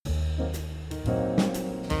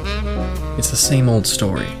It's the same old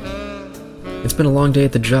story. It's been a long day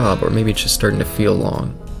at the job, or maybe it's just starting to feel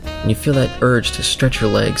long, and you feel that urge to stretch your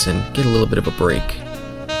legs and get a little bit of a break.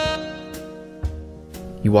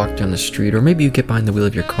 You walk down the street, or maybe you get behind the wheel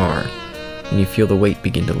of your car, and you feel the weight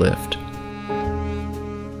begin to lift.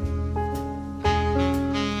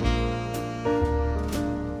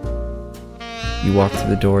 You walk through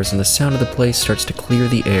the doors, and the sound of the place starts to clear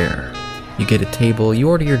the air. You get a table, you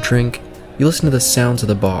order your drink, you listen to the sounds of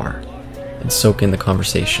the bar, and soak in the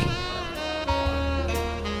conversation.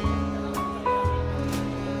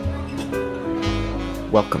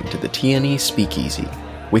 Welcome to the TNE Speakeasy,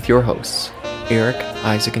 with your hosts, Eric,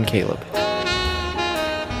 Isaac, and Caleb.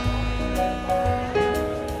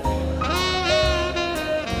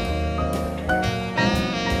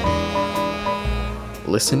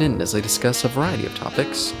 Listen in as I discuss a variety of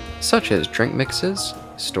topics, such as drink mixes,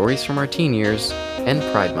 stories from our teen years, and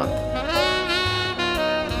Pride Month.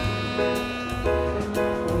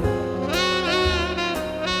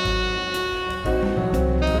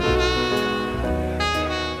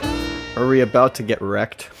 Are we about to get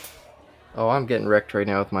wrecked? Oh, I'm getting wrecked right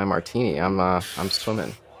now with my martini. I'm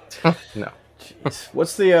swimming. No. Jeez.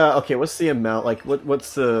 What's the what's the amount? Like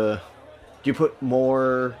what's the do you put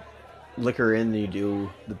more liquor in than you do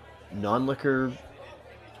the non-liquor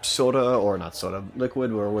soda, or not soda,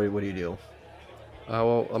 liquid, or what do you do?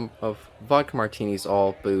 Of vodka martinis,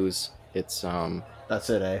 all booze. It's That's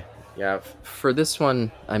it, eh? Yeah, for this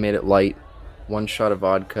one I made it light. 1 shot of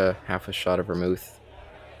vodka, half a shot of vermouth.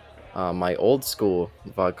 My old school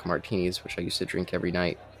vodka martinis, which I used to drink every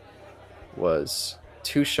night, was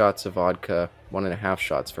 2 shots of vodka, 1.5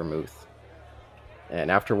 shots vermouth. And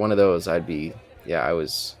after one of those, I'd be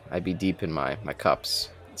deep in my cups.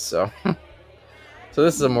 So, so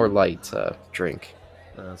this is a more light drink.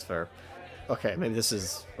 That's fair. Okay, maybe this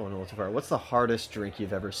is going a little too far. What's the hardest drink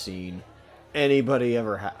you've ever seen anybody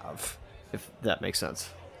ever have? If that makes sense.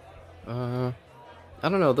 I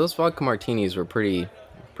don't know. Those vodka martinis were pretty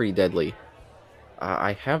deadly.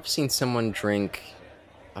 I have seen someone drink.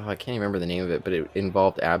 I can't remember the name of it, but it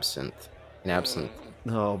involved absinthe.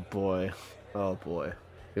 Oh boy.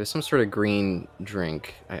 It was some sort of green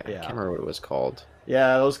drink. I can't remember what it was called.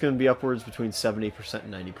 Yeah, those can be upwards between 70%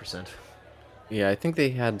 and 90%. Yeah, I think they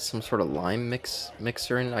had some sort of lime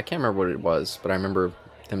mixer in it. I can't remember what it was, but I remember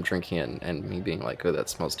them drinking it and me being like, "Oh, that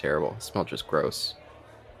smells terrible. It smelled just gross."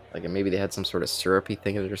 Like, maybe they had some sort of syrupy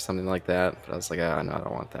thing in it or something like that. But I was like, no, I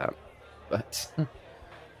don't want that. But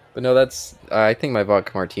no, that's... I think my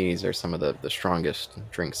vodka martinis are some of the strongest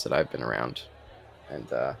drinks that I've been around. And,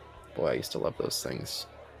 boy, I used to love those things.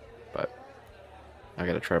 But I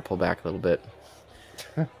gotta try to pull back a little bit.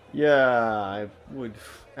 Yeah, I would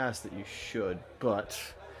ask that you should, but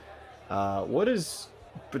what is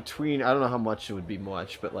between... I don't know how much it would be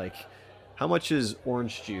much, but, like, how much is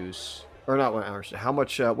orange juice... Or not orange. How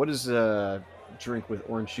much? What is a drink with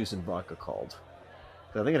orange juice and vodka called?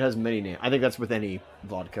 I think it has many names. I think that's with any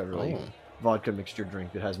vodka, really. Oh. Vodka mixture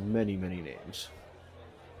drink. It has many names.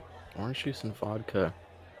 Orange juice and vodka.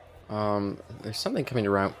 There's something coming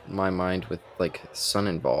around my mind with, like, sun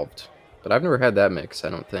involved. But I've never had that mix,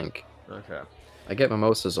 I don't think. Okay. I get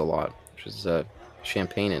mimosas a lot, which is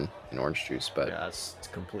champagne and orange juice, but... Yeah, it's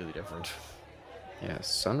completely different. Yeah,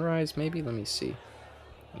 sunrise, maybe? Let me see.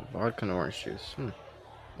 Vodka and orange juice.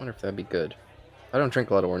 Wonder if that'd be good. I don't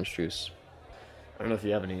drink a lot of orange juice. I don't know if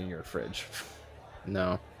you have any in your fridge.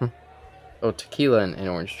 No. Oh, tequila and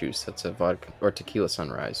orange juice. That's a vodka or tequila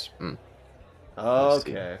sunrise.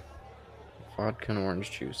 Okay. Vodka and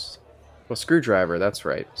orange juice. Well, screwdriver. That's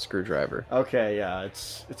right. Screwdriver. Okay, yeah.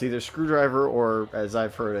 It's either screwdriver or, as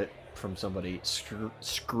I've heard it from somebody,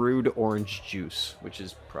 screwed orange juice, which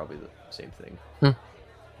is probably the same thing.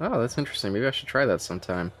 Oh, that's interesting. Maybe I should try that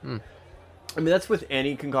sometime. I mean, that's with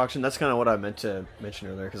any concoction. That's kind of what I meant to mention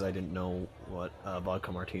earlier, because I didn't know what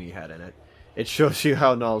vodka martini had in it. It shows you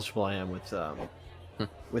how knowledgeable I am with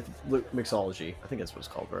mixology. I think that's what it's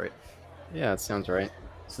called, right? Yeah, it sounds right.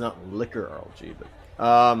 It's not liquorology,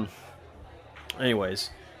 but... Anyways,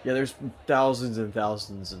 yeah, there's thousands and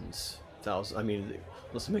thousands and thousands... I mean,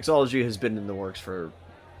 listen, mixology has been in the works for,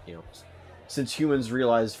 since humans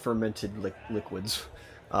realized fermented liquids...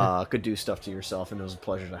 could do stuff to yourself, and it was a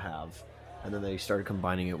pleasure to have. And then they started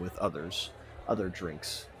combining it with other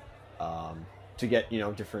drinks to get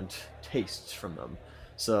different tastes from them.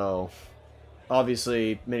 So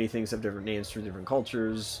obviously many things have different names through different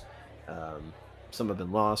cultures. Some have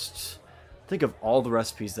been lost. Think of all the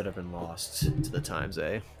recipes that have been lost to the times,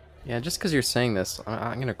 eh? Yeah, just because you're saying this,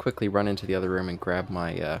 I'm going to quickly run into the other room and grab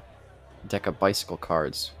my deck of bicycle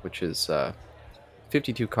cards, which is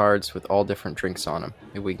 52 cards with all different drinks on them.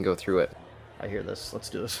 Maybe we can go through it. I hear this. Let's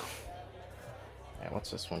do this. Yeah,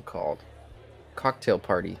 what's this one called? Cocktail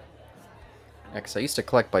Party. Because I used to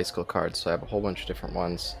collect bicycle cards, so I have a whole bunch of different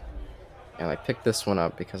ones. And I picked this one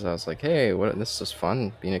up because I was like, hey, this is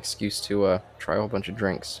fun. Be an excuse to try a whole bunch of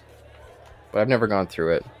drinks. But I've never gone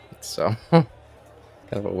through it, so kind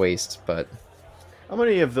of a waste. But How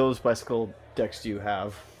many of those bicycle decks do you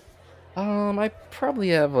have? I probably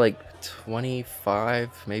have like 25,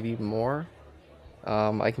 maybe more.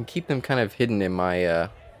 I can keep them kind of hidden in my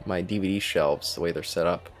my DVD shelves the way they're set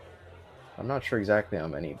up. I'm not sure exactly how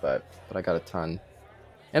many, but I got a ton.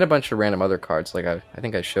 And a bunch of random other cards. Like I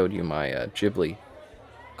think I showed you my Ghibli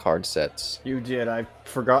card sets. You did. I've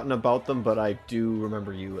forgotten about them, but I do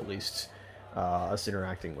remember you at least us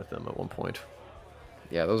interacting with them at one point.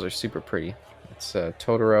 Yeah, those are super pretty. It's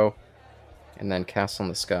Totoro and then Castle in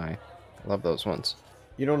the Sky. I love those ones.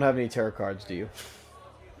 You don't have any tarot cards, do you?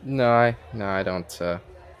 No, I don't.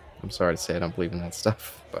 I'm sorry to say I don't believe in that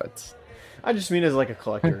stuff, but I just mean as like a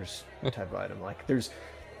collector's type of item. Like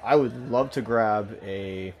I would love to grab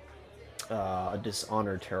a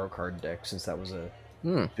Dishonored tarot card deck since that was a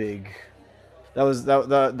big. That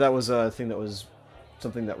was a thing that was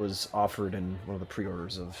something that was offered in one of the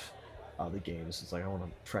pre-orders of the games. It's like I want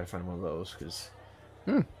to try to find one of those because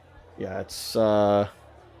yeah, it's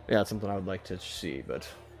something I would like to see. But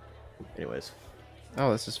anyways,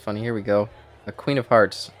 oh, this is funny. Here we go. A Queen of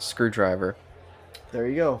Hearts screwdriver. there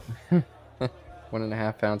you go.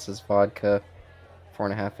 1.5 ounces vodka,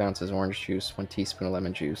 4.5 ounces orange juice, 1 teaspoon of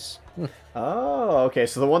lemon juice. Oh, okay.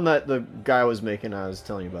 So the one that the guy was making, I was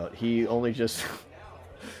telling you about, he only just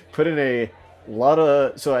put in a lot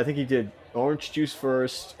of. So I think he did orange juice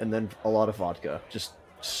first, and then a lot of vodka, just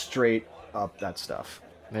straight up that stuff.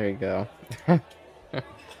 There you go.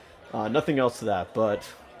 Nothing else to that, but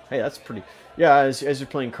hey, that's pretty. Yeah, as you're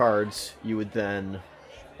playing cards, you would then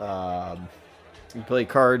you play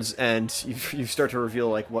cards, and you start to reveal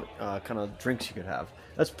like what kind of drinks you could have.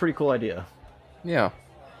 That's a pretty cool idea. Yeah.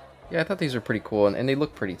 Yeah, I thought these were pretty cool, and they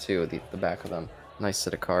look pretty too, the back of them. Nice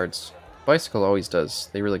set of cards. Bicycle always does.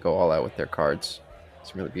 They really go all out with their cards.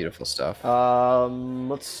 Some really beautiful stuff.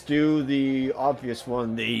 Let's do the obvious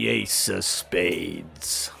one, the Ace of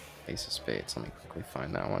Spades. Ace of Spades. Let me quickly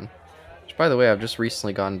find that one. Which, by the way, I've just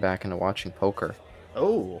recently gotten back into watching poker.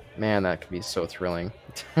 Oh. Man, that can be so thrilling.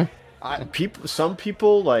 Some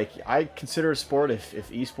people, like, I consider a sport, if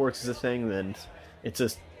esports is a thing, then it's a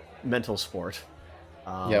mental sport.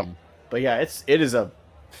 Yep. But yeah, it is a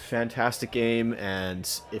fantastic game, and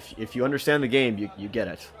if you understand the game, you get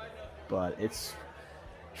it. But it's,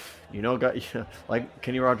 like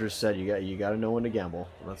Kenny Rogers said, you got to know when to gamble.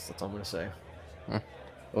 That's all I'm gonna say.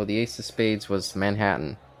 Well, the Ace of Spades was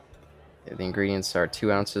Manhattan. The ingredients are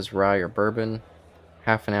 2 ounces rye or bourbon,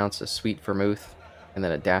 half an ounce of sweet vermouth, and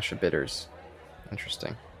then a dash of bitters.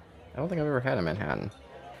 Interesting. I don't think I've ever had a Manhattan.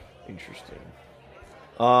 Interesting.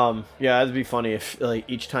 Yeah, it'd be funny if like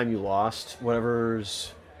each time you lost,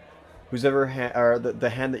 who's ever or the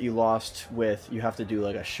hand that you lost with, you have to do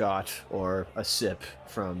like a shot or a sip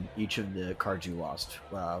from each of the cards you lost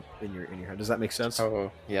in your hand. Does that make sense?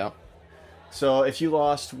 Oh, yeah. So if you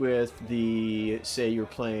lost with say you're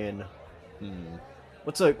playing,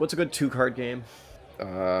 what's a good 2-card game?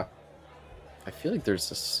 I feel like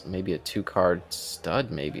there's maybe a 2-card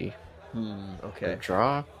stud, maybe. Okay. Or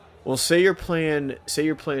draw. Well, say you're playing,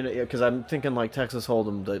 because I'm thinking like Texas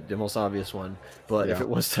Hold'em, the most obvious one. But if Yeah. it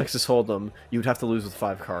was Texas Hold'em, you'd have to lose with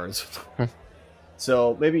 5 cards.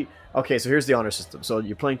 So maybe okay. So here's the honor system. So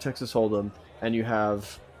you're playing Texas Hold'em, and you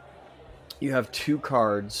have 2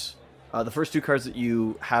 cards. The first 2 cards that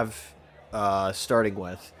you have starting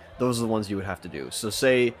with, those are the ones you would have to do. So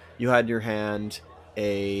say you had in your hand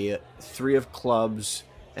a 3 of clubs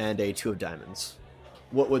and a 2 of diamonds.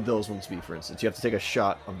 What would those ones be, for instance? You have to take a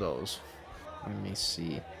shot of those. Let me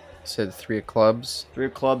see. You said 3 of clubs. 3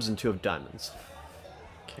 of clubs and 2 of diamonds.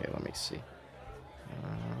 Okay, let me see.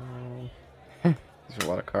 These are a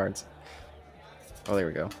lot of cards. Oh, there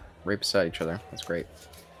we go. Right beside each other. That's great.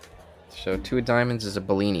 So 2 of diamonds is a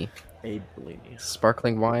Bellini. A Bellini.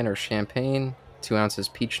 Sparkling wine or champagne. 2 ounces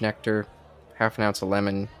peach nectar. Half an ounce of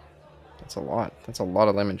lemon. That's a lot. That's a lot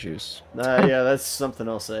of lemon juice. Yeah, that's something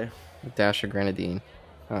else, eh? A dash of grenadine.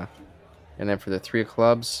 Huh. And then for the 3 of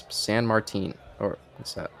clubs, San Martin. Or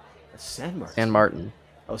what's that? San Martin. San Martin.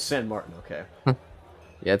 Oh, San Martin. Okay.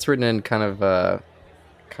 Yeah, it's written in kind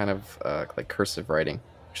of like cursive writing,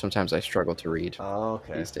 which sometimes I struggle to read Oh,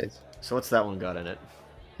 okay. these days. So what's that one got in it?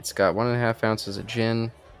 It's got 1.5 ounces of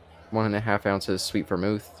gin, 1.5 ounces sweet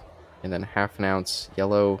vermouth, and then half an ounce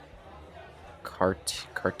yellow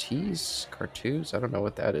Cartouze? I don't know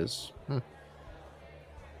what that is.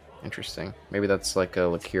 Interesting. Maybe that's like a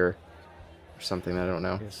liqueur or something. I don't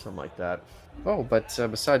know. Yeah, something like that. Oh, but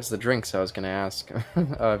besides the drinks, I was gonna ask,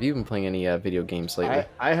 have you been playing any video games lately?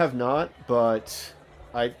 I have not, but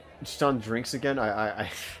I just on drinks again. I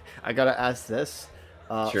gotta ask this.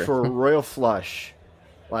 Sure. For Royal Flush,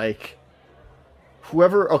 like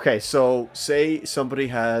whoever. Okay, so say somebody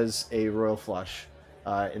has a Royal Flush,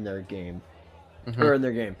 in their game Hmm. or in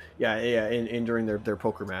their game. Yeah. In during their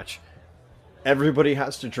poker match, everybody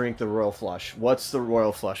has to drink the Royal Flush. What's the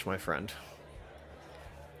Royal Flush, my friend?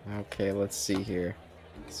 Okay, let's see here.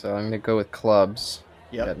 So I'm gonna go with clubs.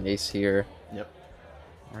 Yep. Got an ace here. Yep.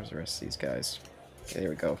 Where's the rest of these guys? Okay, there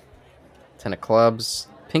we go. 10 of clubs.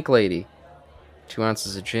 Pink lady. 2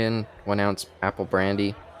 ounces of gin. 1 ounce apple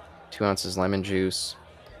brandy. 2 ounces lemon juice.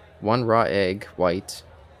 1 raw egg, white.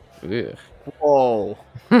 Ugh. Whoa.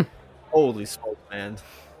 Holy smoke, man.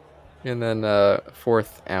 And then 1/4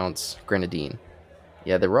 ounce grenadine.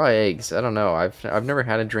 Yeah, the raw eggs. I don't know. I've never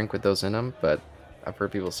had a drink with those in them, but I've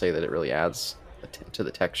heard people say that it really adds to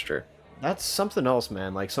the texture. That's something else,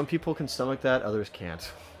 man. Like some people can stomach that, others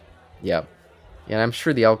can't. Yeah. Yeah, and I'm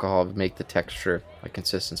sure the alcohol would make the texture, like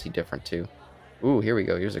consistency, different too. Ooh, here we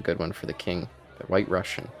go. Here's a good one for the king. The White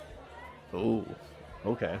Russian. Ooh.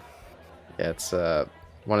 Okay. Yeah, it's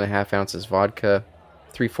 1.5 ounces vodka,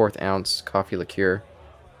 3/4 ounce coffee liqueur,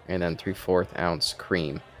 and then 3/4 ounce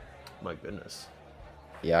cream. My goodness.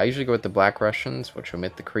 Yeah, I usually go with the Black Russians, which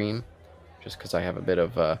omit the cream, just because I have a bit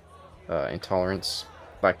of intolerance,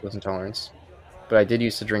 lactose intolerance. But I did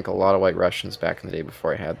used to drink a lot of White Russians back in the day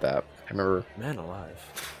before I had that. I remember Man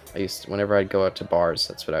alive. whenever I'd go out to bars,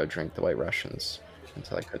 that's what I would drink, the White Russians,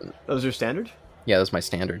 until I couldn't. Those are standard? Yeah, that was my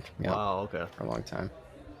standard. Yeah, Wow, okay. for a long time.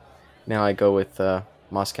 Now I go with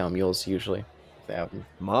Moscow Mules usually. They have them.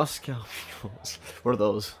 Moscow mules. What are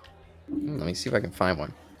those? Let me see if I can find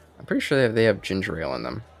one. I'm pretty sure they have ginger ale in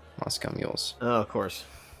them. Moscow Mules. Oh, of course.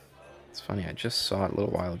 It's funny, I just saw it a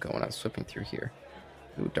little while ago when I was flipping through here.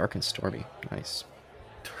 Ooh, dark and stormy. Nice.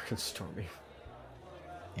 Dark and stormy.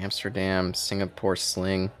 Amsterdam, Singapore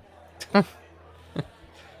Sling.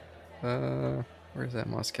 Where's that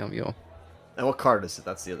Moscow Mule? And what card is it?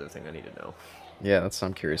 That's the other thing I need to know. Yeah, that's what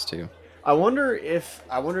I'm curious too. I wonder if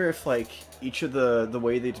like each of the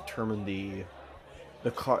way they determine the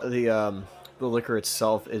liquor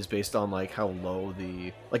itself is based on like how low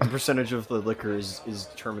the percentage of the liquor is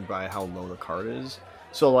determined by how low the card is.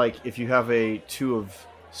 So like if you have a 2 of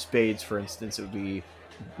spades, for instance, it would be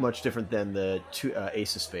much different than the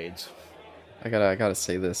ace of spades. I gotta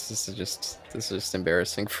say this. This is just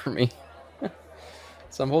embarrassing for me.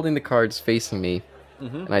 So I'm holding the cards facing me,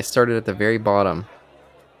 and I started at the very bottom.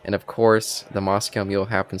 And of course, the Moscow Mule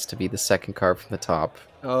happens to be the second card from the top.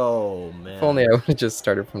 Oh man! If only I would have just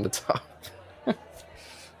started from the top.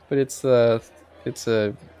 But it's a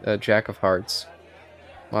Jack of Hearts.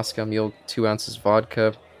 Moscow Mule, 2 ounces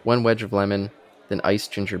vodka, 1 wedge of lemon, then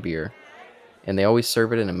iced ginger beer. And they always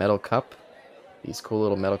serve it in a metal cup. These cool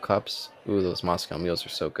little metal cups. Ooh, those Moscow Mules are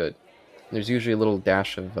so good. And there's usually a little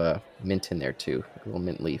dash of mint in there too, like a little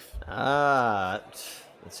mint leaf. Ah,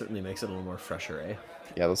 that certainly makes it a little more fresher, eh?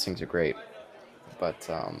 Yeah, those things are great. But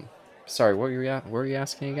sorry, what were you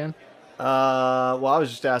asking again? Well, I was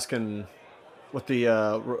just asking what the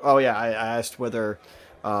oh yeah, I asked whether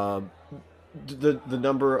the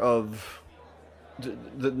number of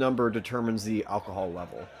the number determines the alcohol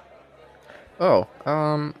level. Oh,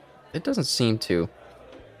 it doesn't seem to,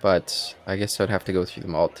 but I guess I'd have to go through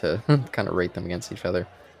them all to kind of rate them against each other.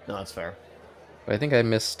 No, that's fair. But I think I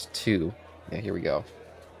missed 2. Yeah, here we go.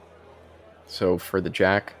 So for the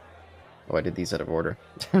Jack, oh, I did these out of order.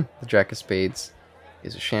 The Jack of Spades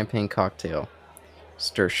is a champagne cocktail.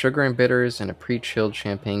 Stir sugar and bitters in a pre-chilled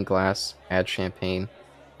champagne glass, add champagne,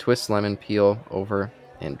 twist lemon peel over,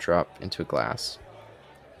 and drop into a glass.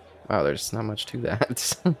 Wow, there's not much to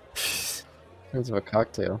that. In terms of a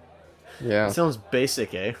cocktail. Yeah. It sounds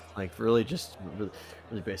basic, eh? Like really, just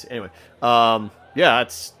really basic. Anyway, yeah,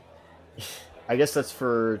 it's. I guess that's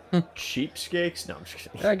for cheapskates. No, I'm just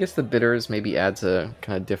kidding. Yeah, I guess the bitters maybe adds a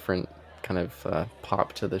kind of different kind of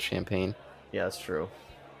pop to the champagne. Yeah, that's true.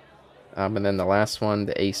 And then the last one,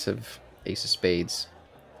 the Ace of Spades.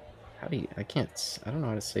 I don't know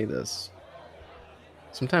how to say this.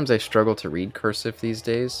 Sometimes I struggle to read cursive these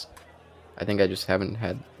days. I think I just haven't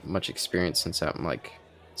had much experience since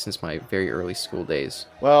my very early school days.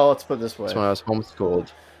 Well, let's put it this way. So when I was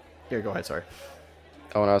homeschooled. Here, go ahead. Sorry.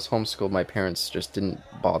 When I was homeschooled, my parents just didn't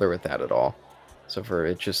bother with that at all. So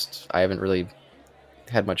I haven't really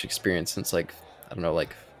had much experience since like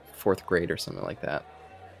 4th grade or something like that.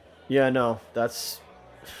 Yeah, no, that's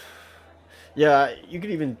yeah. You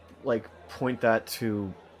could even like point that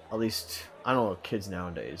to at least I don't know kids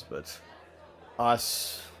nowadays, but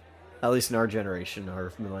us, at least in our generation,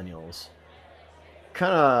 our millennials,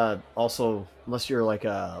 kind of also unless you're like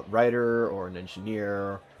a writer or an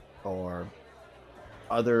engineer or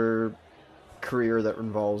other career that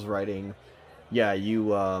involves writing, yeah,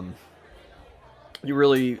 you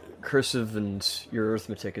really cursive and your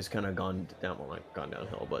arithmetic has kind of gone down, well, not gone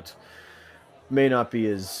downhill, but may not be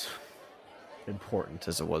as important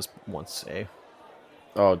as it was once. Say,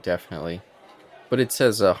 Oh, definitely. But it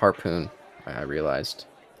says harpoon. I realized.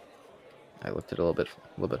 I looked at it a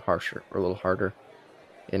little bit harsher or a little harder.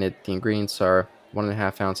 In it, the ingredients are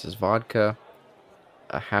 1.5 ounces vodka,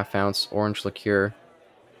 a half ounce orange liqueur,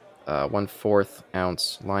 1/4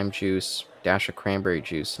 ounce lime juice, dash of cranberry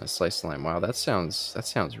juice, and a slice of lime. Wow, that sounds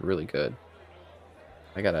really good.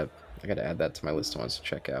 I gotta I gotta add that to my list of ones to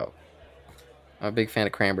check out. I'm a big fan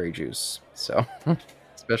of cranberry juice, so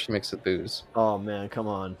especially mixed with booze. oh man, come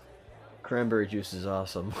on, cranberry juice is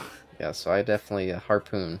awesome. Yeah, so I definitely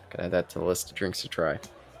harpoon. Gotta add that to the list of drinks to try.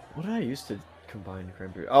 What did I used to combine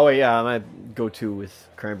cranberry? Oh wait, yeah, my go-to with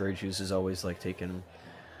cranberry juice is always like taking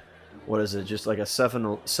what is it? Just like a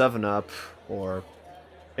seven up or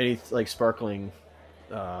any like sparkling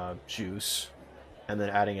juice, and then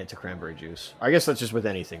adding it to cranberry juice. I guess that's just with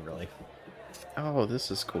anything really. Oh, this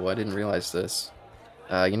is cool. I didn't realize this.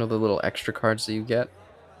 You know the little extra cards that you get?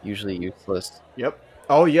 Usually useless. Yep.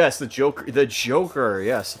 Oh yes, the Joker. The Joker.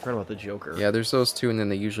 Yes, I forgot about the Joker. Yeah, there's those two, and then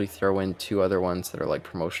they usually throw in two other ones that are like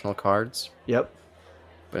promotional cards. Yep.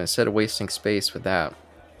 But instead of wasting space with that,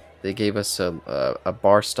 they gave us a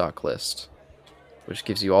bar stock list, which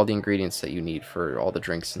gives you all the ingredients that you need for all the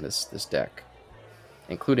drinks in this deck,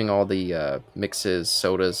 including all the mixes,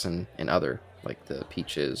 sodas, and other like the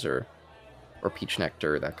peaches or peach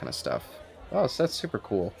nectar, that kind of stuff. Oh, so that's super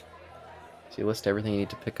cool. So you list everything you need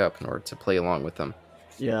to pick up in order to play along with them.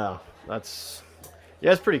 Yeah, that's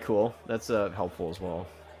yeah, it's pretty cool. That's helpful as well.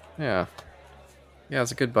 Yeah, yeah,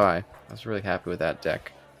 it's a good buy. I was really happy with that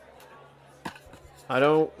deck. I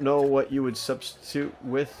don't know what you would substitute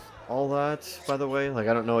with all that. By the way, like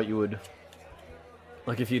I don't know what you would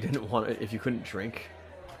like if you didn't want it, if you couldn't drink.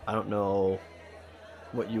 I don't know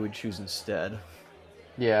what you would choose instead.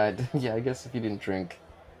 Yeah, yeah. I guess if you didn't drink,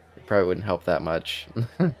 it probably wouldn't help that much.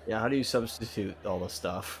 Yeah, how do you substitute all the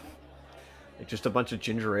stuff? Like just a bunch of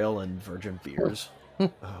ginger ale and virgin beers.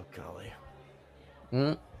 Oh golly.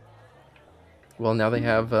 Mm. Well, now they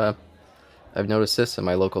have. I've noticed this in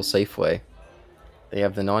my local Safeway. They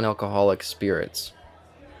have the non-alcoholic spirits,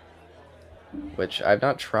 which I've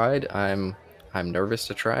not tried. I'm nervous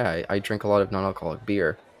to try. I drink a lot of non-alcoholic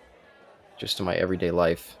beer, just in my everyday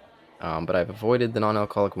life, but I've avoided the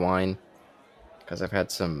non-alcoholic wine because I've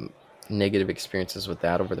had some negative experiences with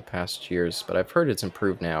that over the past years. But I've heard it's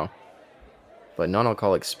improved now. But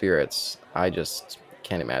non-alcoholic spirits, I just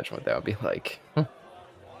can't imagine what that would be like.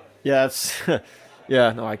 Yeah, it's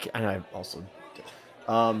yeah. No, and I also.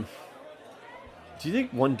 Um, do you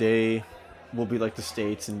think one day we'll be like the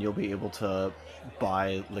states and you'll be able to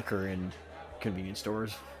buy liquor in convenience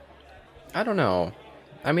stores? I don't know.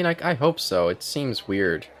 I mean, I hope so. It seems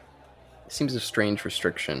weird. It seems a strange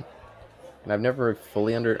restriction. And I've never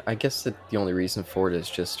fully I guess that the only reason for it is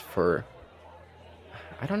just for...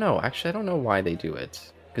 I don't know. Actually, I don't know why they do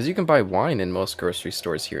it. Because you can buy wine in most grocery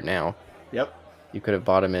stores here now. Yep. You could have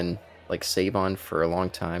bought them in, like, Save-On for a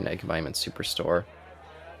long time. Now you can buy them in Superstore.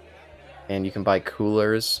 And you can buy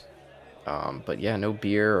coolers. But yeah, no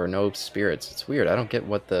beer or no spirits. It's weird. I don't get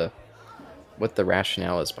what the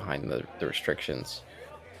rationale is behind the restrictions.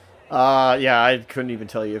 Yeah, I couldn't even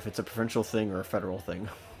tell you if it's a provincial thing or a federal thing.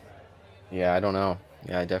 Yeah, I don't know.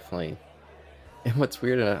 Yeah, I definitely. And what's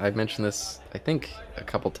weird, and I've mentioned this, I think, a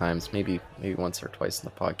couple times, maybe once or twice in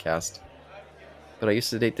the podcast. But I used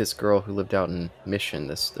to date this girl who lived out in Mission,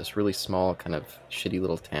 this really small, kind of shitty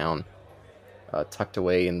little town, tucked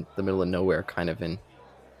away in the middle of nowhere, kind of in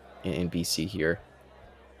BC here.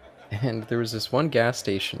 And there was this one gas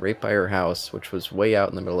station right by her house, which was way out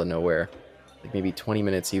in the middle of nowhere, like maybe 20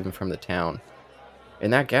 minutes even from the town. In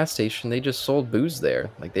that gas station, they just sold booze there.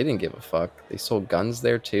 Like, they didn't give a fuck. They sold guns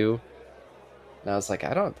there too. And I was like,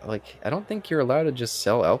 I don't think you're allowed to just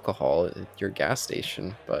sell alcohol at your gas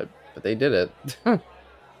station, but they did it.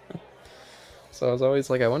 So I was always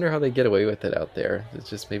like, I wonder how they get away with it out there. It's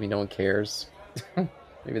just maybe no one cares.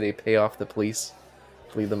 Maybe they pay off the police,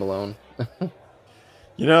 leave them alone.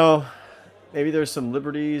 You know, maybe there's some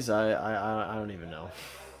liberties. I don't even know.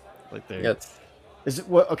 Like they Yeah, is it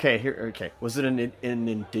what? Okay, here. Okay, was it an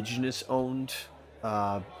indigenous owned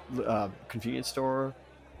convenience store,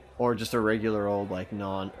 or just a regular old like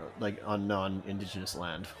on non-indigenous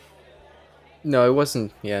land? No, it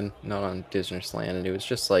wasn't. Yeah, not on indigenous land, and it was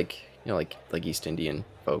just like like East Indian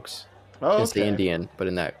folks. I was Oh, gonna say okay. Indian, but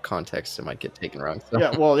in that context, it might get taken wrong. So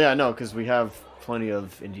Yeah, well, yeah, no, because we have plenty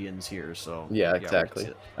of Indians here, so yeah, yeah, we can see exactly.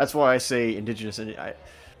 it. That's why I say indigenous. I,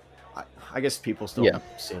 I guess people Yeah,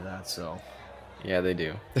 still say that. So yeah, they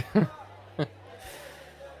do.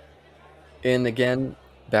 And again,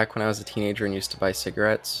 back when I was a teenager and used to buy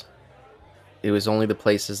cigarettes, it was only the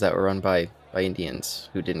places that were run by Indians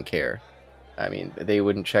who didn't care. I mean, they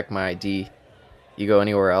wouldn't check my ID. You go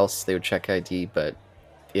anywhere else, they would check ID, but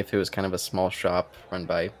if it was kind of a small shop run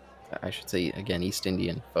by, I should say again, East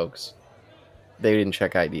Indian folks, they didn't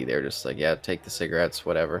check ID. They were just like, yeah, take the cigarettes,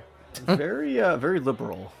 whatever. very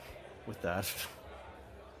liberal with that.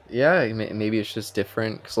 Yeah, maybe it's just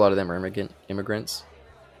different because a lot of them are immigrants.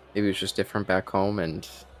 Maybe it's just different back home, and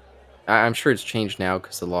I'm sure it's changed now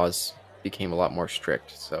because the laws became a lot more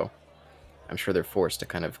strict. So I'm sure they're forced to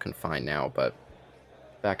kind of confine now. But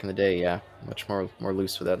back in the day, yeah, much more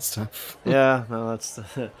loose with that stuff. Yeah, no, that's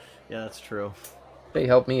yeah, that's true. They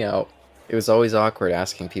helped me out. It was always awkward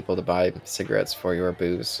asking people to buy cigarettes for you or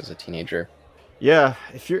booze as a teenager. Yeah,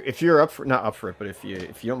 if you're up for not up for it, but if you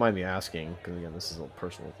don't mind me asking, because again, this is a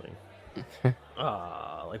personal thing.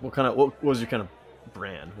 Like what was your kind of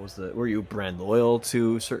brand? Were you brand loyal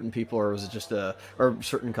to certain people, or was it just a or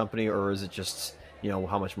certain company, or is it just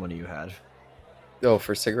how much money you had? Oh,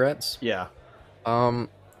 for cigarettes? Yeah. Um,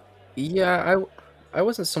 yeah, I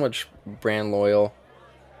wasn't so much brand loyal.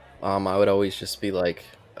 I would always just be like,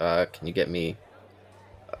 can you get me?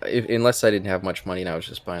 Unless I didn't have much money and I was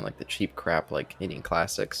just buying like the cheap crap, like Canadian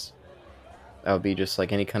classics, I would be just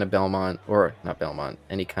like any kind of Belmont or not Belmont,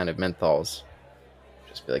 any kind of menthols.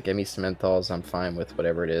 Just be like, get me some menthols. I'm fine with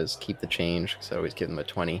whatever it is. Keep the change because I always give them a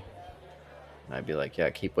 20. And I'd be like, yeah,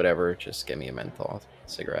 keep whatever. Just get me a menthol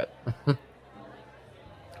cigarette.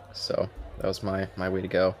 So that was my way to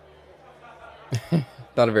go.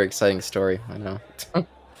 Not a very exciting story, I know.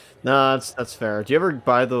 No, that's fair. Do you ever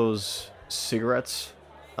buy those cigarettes?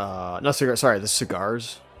 Not cigarettes. Sorry, the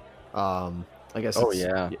cigars. I guess Oh it's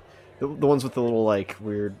yeah, the ones with the little like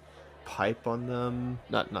weird pipe on them.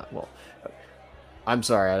 Not well. I'm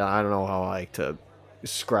sorry. I don't know how I like to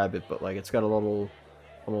describe it, but like it's got a little,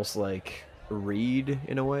 almost like reed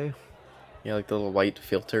in a way. yeah, like the little white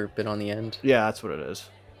filter bit on the end. Yeah, that's what it is.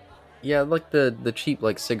 Yeah, like the cheap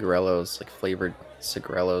like cigarellos, like flavored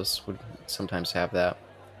cigarellos would sometimes have that.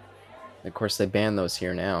 Of course, they ban those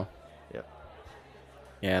here now. Yeah.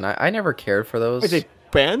 Yeah, and I never cared for Wait, those. they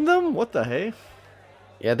banned them? What the hey?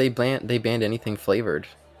 Yeah, they banned anything flavored.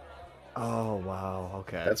 Oh wow.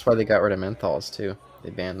 Okay. That's why they got rid of menthols too. They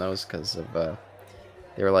banned those because of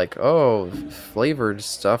they were like, oh, flavored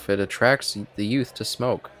stuff, it attracts the youth to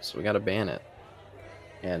smoke, so we got to ban it.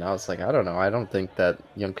 And I was like, I don't know. I don't think that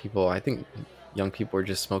young people. I think young people are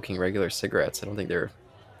just smoking regular cigarettes. I don't think they're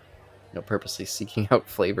purposely seeking out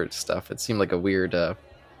flavored stuff. It seemed like a weird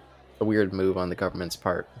move on the government's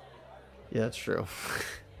part. Yeah, that's true.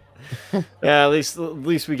 Yeah, at least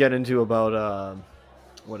we get into about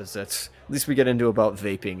what is that? At least we get into about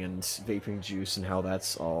vaping and vaping juice and how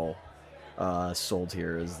that's all sold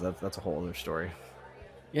here. That's a whole other story.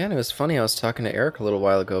 Yeah, and it was funny. I was talking to Eric a little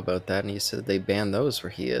while ago about that, and he said they banned those where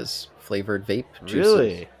he is flavored vape juices.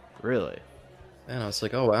 Really, really. And I was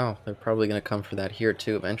like, oh wow, they're probably gonna come for that here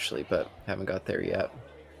too eventually, but haven't got there yet.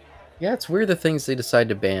 Yeah, it's weird the things they decide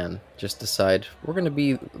to ban. Just decide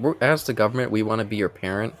as the government, we want to be your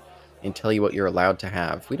parent and tell you what you're allowed to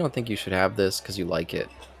have. We don't think you should have this because you like it.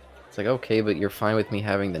 It's like, okay, but you're fine with me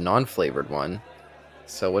having the non-flavored one.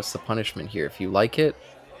 So what's the punishment here? If you like it,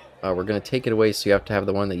 we're gonna take it away, so you have to have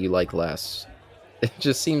the one that you like less. It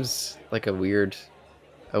just seems like a weird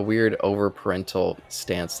over parental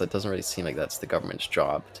stance that doesn't really seem like that's the government's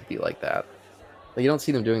job to be like that. Like, you don't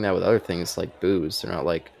see them doing that with other things like booze. They're not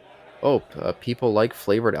like, oh, people like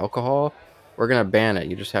flavored alcohol. We're gonna ban it.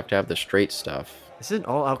 You just have to have the straight stuff. Isn't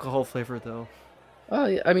all alcohol flavored though?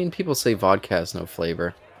 Yeah, I mean, people say vodka has no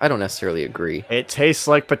flavor. I don't necessarily agree. It tastes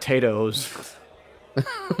like potatoes.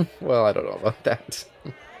 Well, I don't know about that.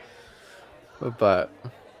 but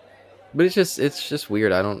it's just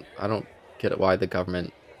weird. I don't get it why the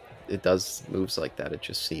government it does moves like that. It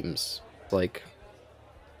just seems like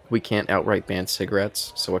we can't outright ban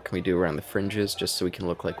cigarettes. So what can we do around the fringes just so we can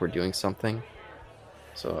look like we're doing something?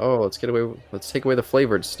 So let's take away the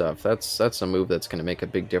flavored stuff. That's a move that's going to make a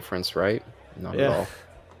big difference, right? Not at Yeah, all.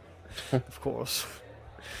 of course.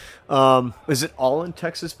 Is it all in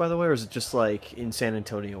Texas, by the way, or is it just like in San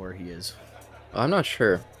Antonio where he is? I'm not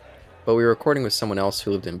sure, but we were recording with someone else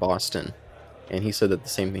who lived in Boston, and he said that the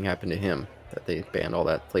same thing happened to him. That they banned all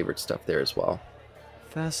that flavored stuff there as well.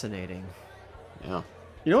 Fascinating. Yeah.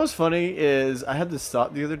 You know what's funny is I had this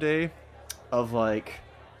thought the other day of like,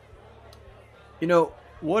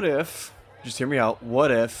 what if, just hear me out,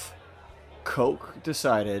 what if Coke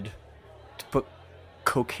decided to put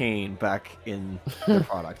cocaine back in their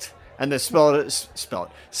product and then sell it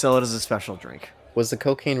as a special drink? Was the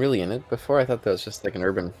cocaine really in it before? I thought that was just like an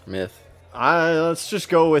urban myth. Let's just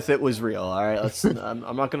go with it was real. All right, let's.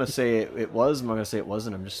 I'm not gonna say it was. I'm not gonna say it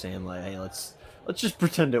wasn't. I'm just saying like, hey, let's just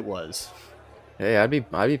pretend it was. Hey, I'd be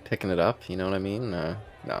picking it up. You know what I mean? No,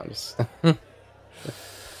 I'm just.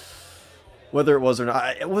 Whether it was or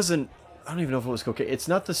not, it wasn't. I don't even know if it was cocaine. It's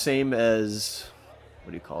not the same as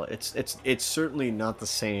what do you call it? It's certainly not the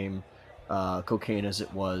same cocaine as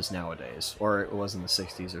it was nowadays, or it was in the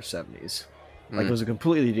 '60s or '70s. Like it was a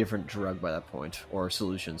completely different drug by that point, or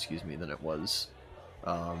solution, excuse me, than it was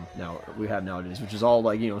now we have nowadays, which is all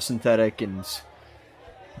like synthetic and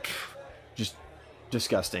just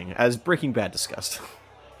disgusting, as Breaking Bad discussed.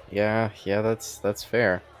 Yeah, that's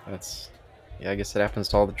fair. Yeah, I guess it happens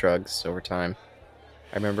to all the drugs over time.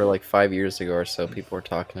 I remember like 5 years ago or so, people were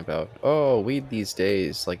talking about, oh, weed these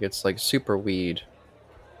days, like it's like super weed.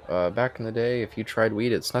 Back in the day, if you tried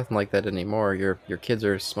weed, it's nothing like that anymore. Your kids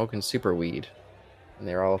are smoking super weed, and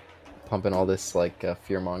they're all pumping all this like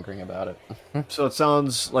fear mongering about it. So it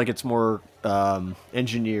sounds like it's more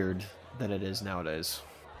engineered than it is nowadays.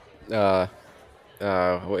 uh,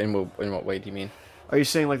 in what way do you mean? Are you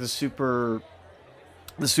saying like the super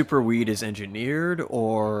weed is engineered,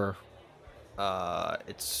 or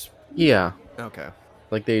it's Yeah, okay?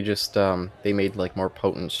 like they just they made like more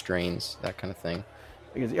potent strains, that kind of thing.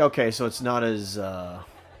 Okay, so it's not as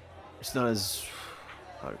it's not as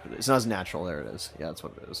natural. There it is. Yeah, that's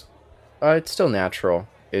what it is. It's still natural.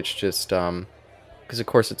 It's just because of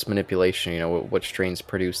course it's manipulation. You know what strains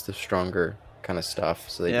produce the stronger kind of stuff,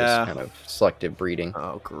 so they just Yeah. kind of selective breeding.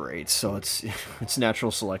 Oh, great. So it's it's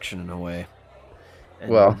natural selection in a way,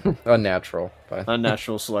 Well, and unnatural, but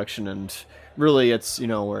unnatural selection, and really, it's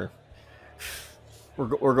we're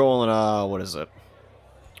going. What is it?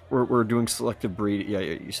 We're doing selective breed. Yeah,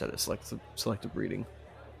 you said it. Selective breeding,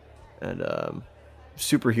 and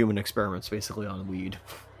superhuman experiments basically on weed.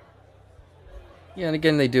 yeah. And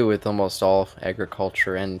again, they do with almost all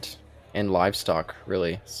agriculture and livestock,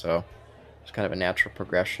 really. So it's kind of a natural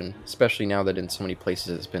progression, especially now that in so many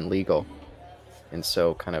places it's been legal, and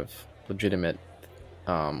so kind of legitimate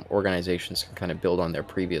organizations can kind of build on their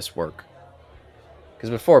previous work. Because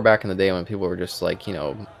before, back in the day, when people were just like,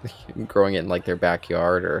 growing it in like their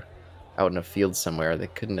backyard or out in a field somewhere, they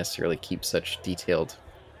couldn't necessarily keep such detailed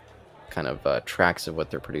kind of tracks of what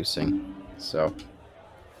they're producing. So,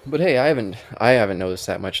 but hey, I haven't noticed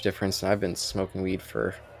that much difference, and I've been smoking weed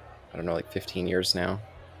for, I don't know, like 15 years now,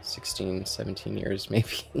 16, 17 years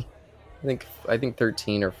maybe. I think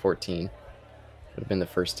 13 or 14 would have been the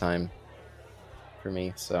first time for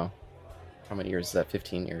me. So, how many years is that?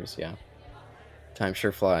 15 years, yeah. Time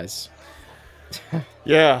sure flies.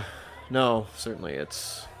 Yeah. No, certainly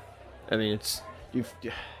it's. I mean, it's. Do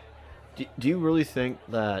you really think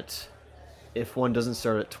that if one doesn't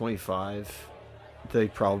start at 25,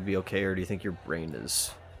 they'd probably be okay, or do you think your brain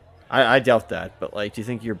is? I doubt that, but like, do you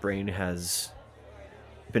think your brain has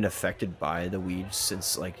been affected by the weed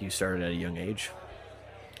since like you started at a young age?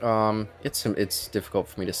 It's difficult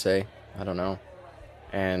for me to say. I don't know.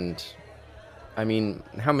 And I mean,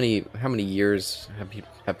 how many years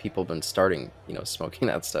have people been starting, smoking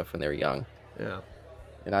that stuff when they're young? Yeah.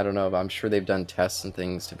 And I don't know, I'm sure they've done tests and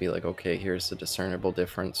things to be like, okay, here's a discernible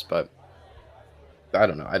difference, but I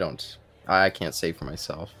don't know. I can't say for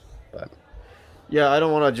myself, but Yeah, I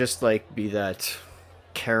don't want to just like be that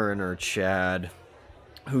Karen or Chad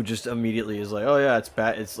who just immediately is like, "Oh yeah, it's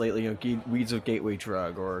bad. It's lately, weed's a gateway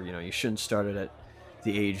drug, or you shouldn't start it at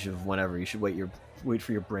the age of whenever. You should wait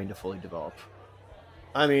for your brain to fully develop."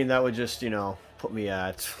 I mean, that would just put me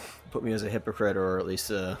as a hypocrite, or at least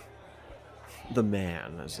the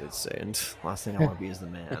man, as it's say. And last thing I want to be is the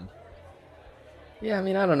man. yeah, I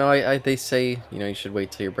mean, I don't know. They say, you should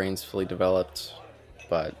wait till your brain's fully developed,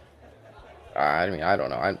 but I mean, I don't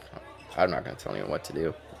know. I'm not going to tell anyone what to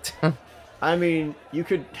do. I mean, you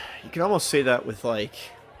could almost say that with like,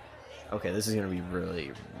 okay, this is gonna be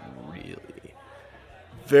really, really,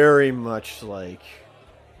 very much like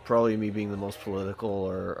probably me being the most political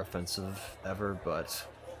or offensive ever, but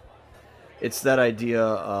it's that idea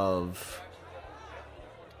of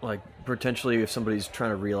like potentially if somebody's trying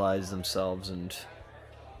to realize themselves and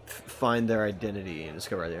find their identity and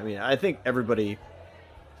discover it. I mean, I think everybody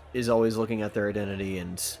is always looking at their identity,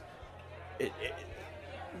 and it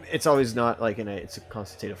it's always not like it's a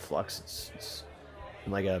constant state of flux. It's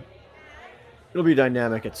like it'll be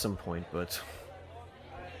dynamic at some point, but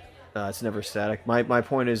it's never static. My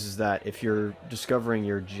point is that if you're discovering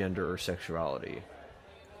your gender or sexuality,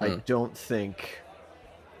 I Hmm. don't think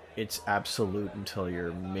it's absolute until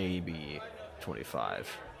you're maybe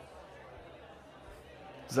 25.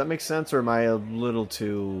 Does that make sense, or am I a little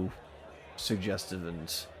too suggestive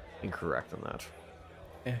and incorrect on that?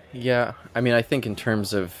 Yeah, I mean, I think in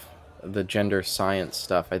terms of the gender science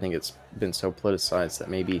stuff, I think it's been so politicized that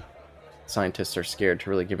maybe scientists are scared to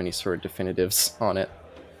really give any sort of definitives on it.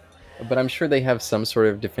 But I'm sure they have some sort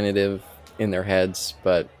of definitive in their heads.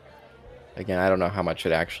 But again, I don't know how much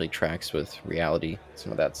it actually tracks with reality.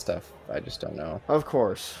 Some of that stuff, I just don't know. Of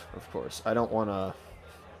course, of course. I don't want to.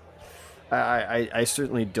 I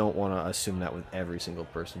certainly don't want to assume that with every single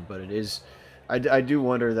person, but it is. I do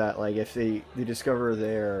wonder that like if they discover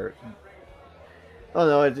their. Oh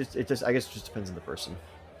no, it just I guess it just depends on the person.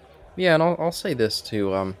 Yeah, and I'll say this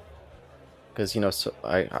too, because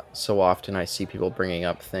so often I see people bringing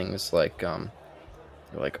up things like they're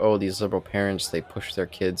like, oh, these liberal parents, they push their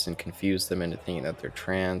kids and confuse them into thinking that they're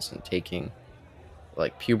trans and taking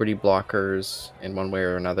like puberty blockers in one way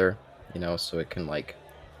or another, so it can like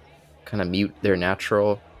kind of mute their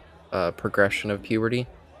natural progression of puberty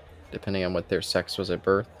depending on what their sex was at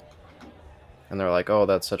birth. And they're like, oh,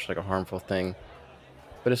 that's such like a harmful thing.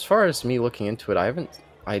 But as far as me looking into it,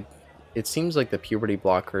 I it seems like the puberty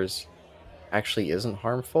blockers actually isn't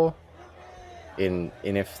harmful in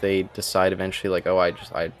if they decide eventually like, oh,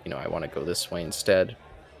 I want to go this way instead,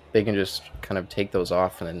 they can just kind of take those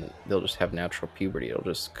off and then they'll just have natural puberty. It'll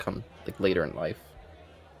just come like later in life.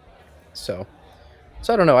 So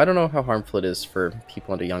I don't know. I don't know how harmful it is for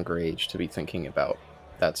people at a younger age to be thinking about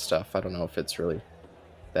that stuff. I don't know if it's really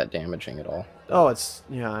that damaging at all. But Oh, it's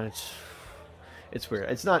weird.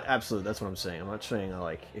 It's not absolute. That's what I'm saying. I'm not saying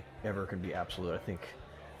like it ever can be absolute. I think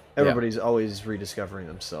yeah, everybody's always rediscovering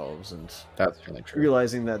themselves and that's really true.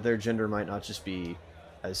 realizing that their gender might not just be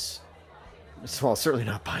as well, certainly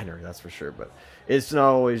not binary, that's for sure, but it's not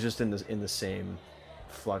always just in the same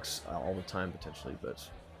flux all the time potentially. But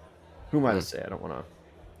who am I to Hmm. say? I don't want to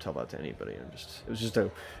tell that to anybody. It was just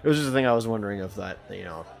a thing I was wondering of that,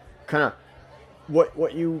 kind of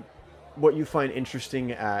what you find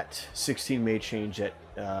interesting at 16 may change at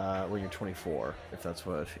when you're 24, if that's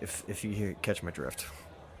what if you catch my drift.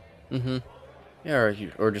 Mm-hmm. Yeah,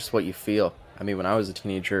 or just what you feel. I mean, when I was a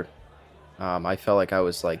teenager, I felt like I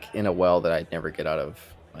was like in a well that I'd never get out of.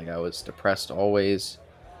 Like I was depressed always.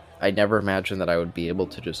 I never imagined that I would be able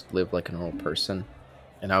to just live like a normal person.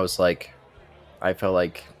 And I was like, I felt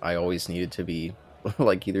like I always needed to be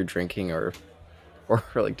like either drinking or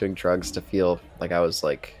like doing drugs to feel like I was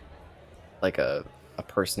like a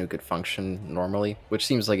person who could function normally, which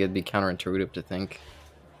seems like it'd be counterintuitive to think.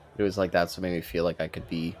 It was like that's what made me feel like I could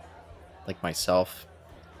be like myself.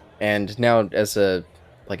 And now as a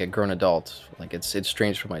grown adult, like it's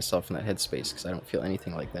strange for myself in that headspace because I don't feel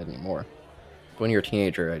anything like that anymore. When you're a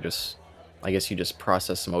teenager, I guess you just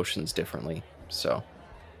process emotions differently. So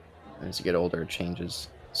as you get older, it changes.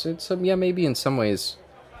 So yeah, maybe in some ways,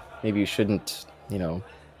 maybe you shouldn't,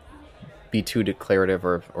 be too declarative,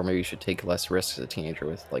 or maybe you should take less risks as a teenager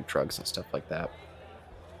with like drugs and stuff like that,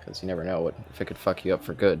 because you never know if it could fuck you up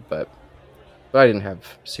for good. But I didn't have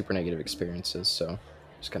super negative experiences, so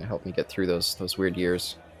just kind of helped me get through those weird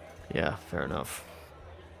years. Yeah, fair enough.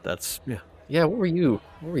 That's yeah. Yeah, what were you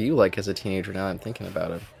like as a teenager? Now I'm thinking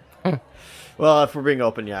about it. Well, if we're being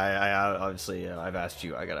open, yeah, I obviously I've asked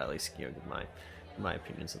you. I gotta at least give my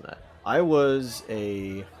opinions on that. I was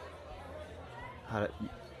how to,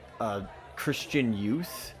 a Christian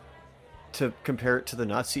youth to compare it to the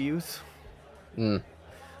Nazi youth. Mm,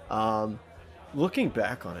 Um, Looking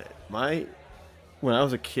back on it, my when I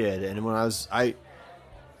was a kid and when I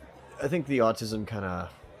think the autism kind of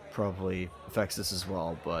probably affects this as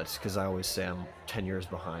well, but because I always say I'm 10 years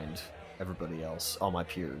behind everybody else, all my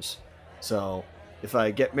peers. So if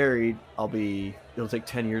I get married, it'll take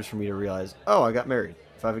 10 years for me to realize, oh, I got married.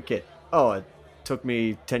 If I have a kid, oh, it took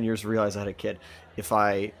me 10 years to realize I had a kid. If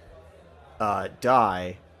I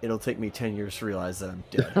die, it'll take me 10 years to realize that I'm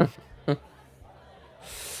dead.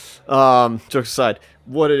 Jokes aside,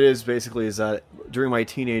 what it is basically is that during my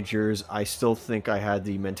teenage years, I still think I had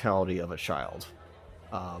the mentality of a child.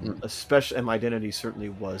 mm, Especially, and my identity certainly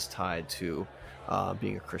was tied to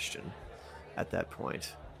being a Christian at that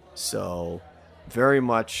point. So, very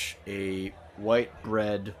much a white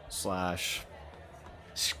bread slash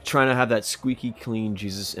trying to have that squeaky clean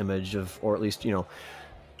Jesus image of, or at least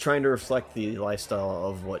trying to reflect the lifestyle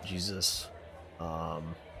of what Jesus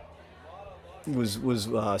um, was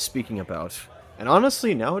speaking about. And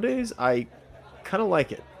honestly, nowadays I kind of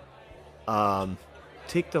like it. Um,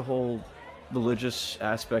 take the whole religious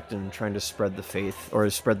aspect and trying to spread the faith or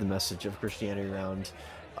spread the message of Christianity around.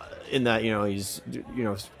 In that, he's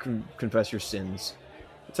confess your sins.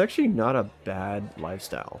 It's actually not a bad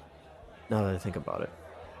lifestyle. Now that I think about it,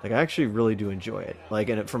 like I actually really do enjoy it. Like,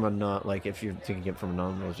 and it from a not like if you're thinking it from a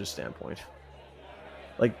non-religious standpoint,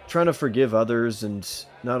 like trying to forgive others and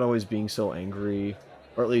not always being so angry,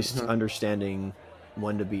 or at least Mhm. understanding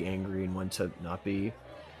when to be angry and when to not be.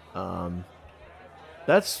 Um,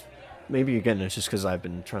 that's maybe again it's just because I've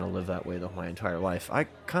been trying to live that way my entire life. I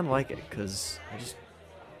kind of like it because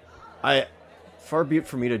I far be it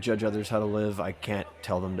for me to judge others how to live. I can't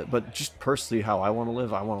tell them to, but just personally how I want to live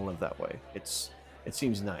that way. It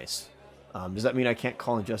seems nice. Does that mean I can't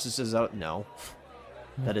call injustices out? No,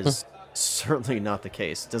 that is certainly not the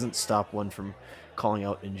case. It doesn't stop one from calling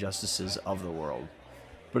out injustices of the world,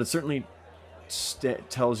 but it certainly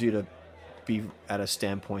tells you to be at a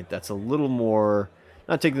standpoint that's a little more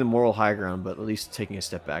not taking the moral high ground, but at least taking a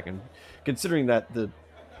step back and considering that the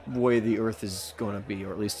way the Earth is going to be,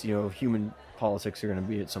 or at least human politics are going to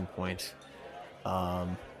be at some point.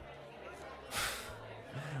 Um,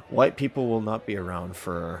 White people will not be around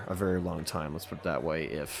for a very long time. Let's put it that way.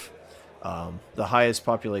 If the highest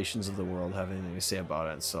populations of the world have anything to say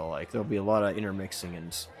about it, so like there'll be a lot of intermixing,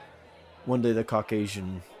 and one day the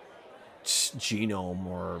Caucasian genome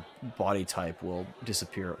or body type will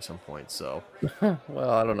disappear at some point. So Well,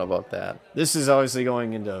 I don't know about that. this is obviously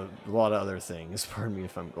going into a lot of other things. Pardon me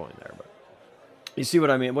if I'm going there, but you see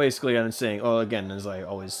what I mean? Basically, I'm saying, oh, again, as I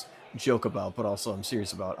always joke about, but also I'm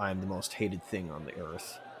serious about, I'm the most hated thing on the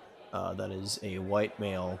earth. That is a white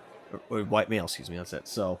male, or white male, excuse me, that's it.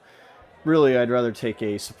 So, really, I'd rather take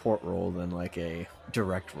a support role than like a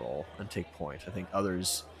direct role and take point. I think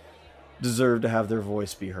others deserve to have their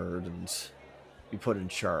voice be heard and be put in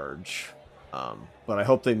charge. But I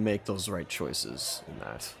hope they make those right choices in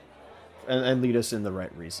that and lead us in the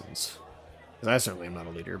right reasons. Because I certainly am not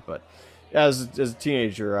a leader, but as a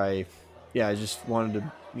teenager, I just wanted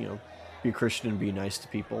to be a Christian and be nice to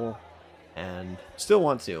people, and still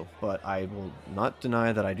want to. But I will not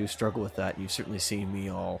deny that I do struggle with that. You've certainly seen me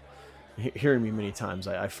hearing me many times.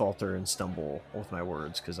 I falter and stumble with my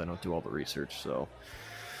words because I don't do all the research. So,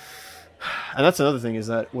 and that's another thing is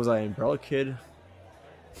that was I an umbrella kid?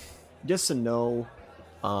 Yes and no.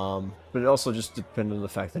 But it also just depended on the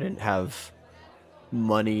fact that I didn't have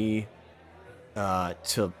money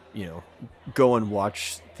to go and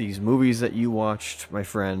watch these movies that you watched, my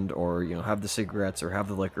friend, or have the cigarettes or have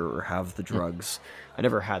the liquor or have the Mm. drugs. I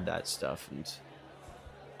never had that stuff, and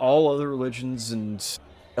all other religions and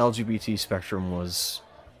LGBT spectrum was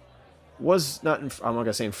not I'm not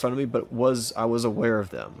gonna say in front of me, but I was aware of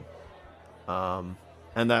them.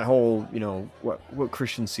 And that whole what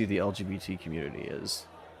Christians see the LGBT community is,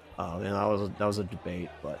 and that was a debate,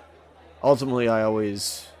 but ultimately I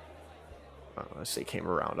always I say came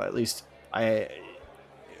around. At least I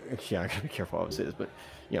I gotta be careful how I say this, but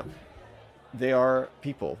you know they are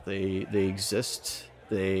people. They exist.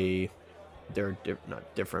 They're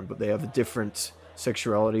not different, but they have a different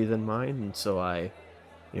sexuality than mine, and so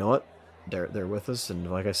you know what, they're with us.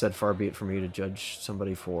 And like I said, far be it for me to judge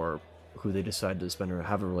somebody for who they decide to spend or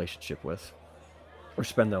have a relationship with or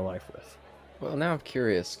spend their life with. Well, now I'm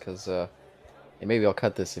curious because and maybe I'll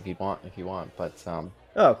cut this if you want. If you want, but Oh,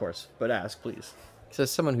 of course, but ask please.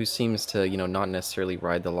 as someone who seems to not necessarily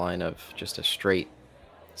ride the line of just a straight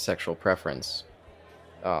sexual preference,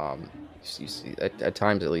 you see at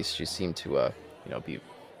times at least you seem to be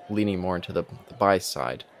leaning more into the bi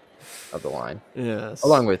side of the line, Yes,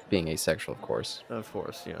 along with being asexual, of course. of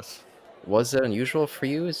course, yes. Was it unusual for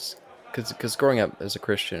you? Because growing up as a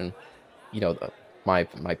Christian, you know, the, my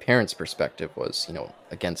parents' perspective was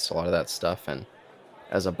against a lot of that stuff, and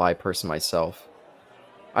as a bi person myself,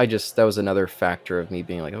 that was another factor of me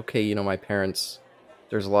being like, okay, my parents,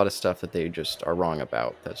 there's a lot of stuff that they just are wrong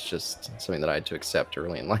about. That's just something that I had to accept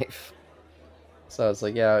early in life. So I was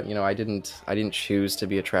like, yeah, I didn't choose to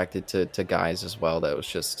be attracted to guys as well. That was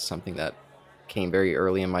just something that came very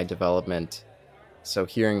early in my development. So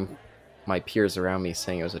hearing my peers around me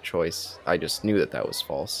saying it was a choice, I just knew that that was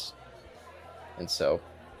false. And so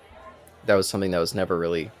that was something that was never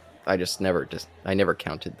really, I never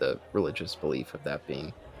counted the religious belief of that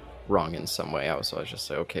being wrong in some way. I was just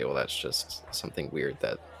like, okay, well, that's just something weird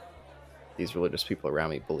that these religious people around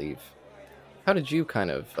me believe. How did you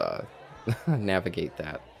kind of navigate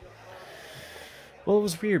that? Well, it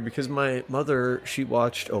was weird because my mother, she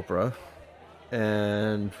watched Oprah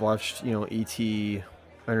and watched, ET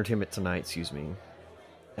Entertainment Tonight, excuse me.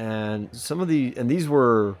 and these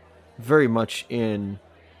were very much in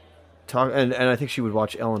talk, and I think she would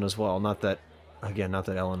watch Ellen as well. Not that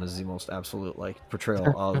Ellen is the most absolute like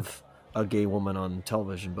portrayal of a gay woman on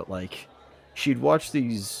television, but like she'd watch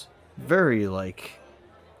these very like,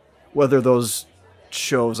 whether those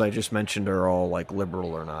shows I just mentioned are all like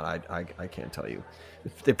liberal or not, I can't tell you.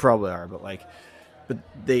 They probably are, but like, but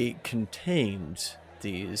they contained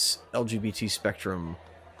these LGBT spectrum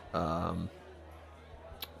um,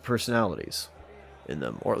 personalities in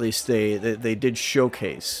them, or at least they did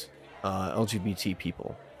showcase LGBT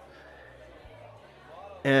people.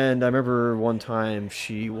 And I remember one time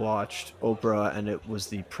she watched Oprah, and it was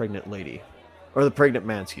the pregnant lady, or the pregnant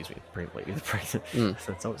man. Excuse me, pregnant lady, the pregnant. Mm.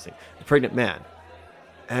 That's always the pregnant man.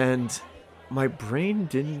 And my brain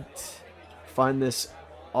didn't find this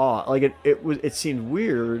odd. Like it seemed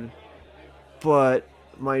weird, but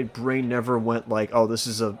my brain never went like, "Oh, this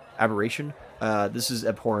is a aberration. This is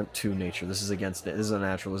abhorrent to nature. This is against it. This is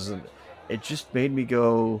unnatural. This isn't." It just made me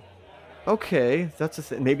go, "Okay, that's a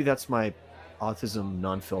thing. Maybe that's my autism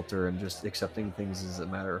non-filter and just accepting things as a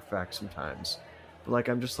matter of fact sometimes." But like,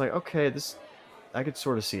 I'm just like, okay, this I could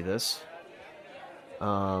sort of see this.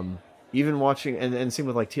 Even watching and same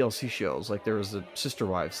with like TLC shows, like there was the Sister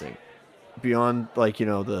Wives thing. Beyond like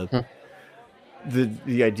Hmm.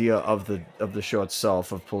 the idea of the show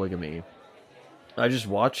itself of polygamy, I just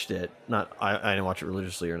watched it. Not I didn't watch it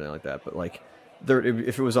religiously or anything like that, but like there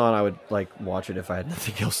if it was on, I would like watch it if I had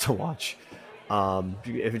nothing else to watch.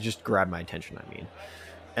 If it just grabbed my attention, I mean,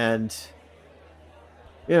 and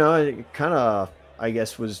it kind of I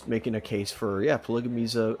guess was making a case for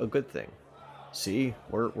polygamy's a good thing. See,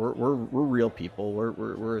 we're real people.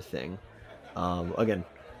 We're a thing. Again,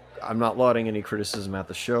 I'm not lauding any criticism at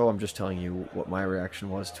the show. I'm just telling you what my reaction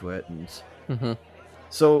was to it, and Hmm.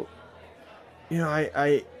 so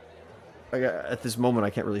at this moment I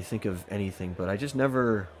can't really think of anything, but I just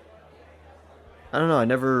never. I don't know. I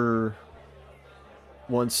never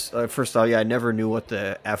once. First off, I never knew what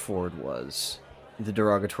the F word was, the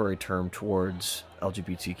derogatory term towards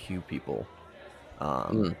LGBTQ people. Um,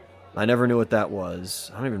 Mm. I never knew what that was.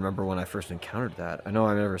 I don't even remember when I first encountered that. I know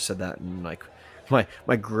I never said that in like my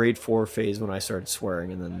grade 4 phase when I started swearing,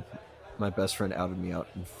 and then my best friend outed me out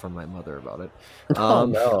in front of my mother about it. Oh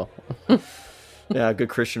no. Yeah, good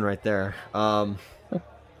Christian right there.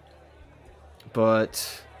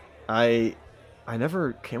 But I I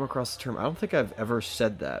never came across the term. I don't think I've ever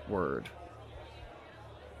said that word.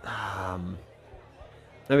 Um,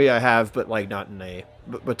 Maybe I have, but like not in a.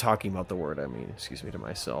 But talking about the word, I mean, excuse me, to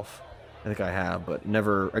myself. I think I have, but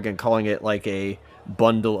never again calling it like a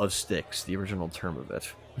bundle of sticks, the original term of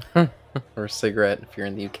it. Or a cigarette if you're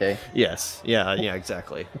in the UK. Yes, yeah,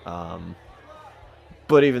 exactly.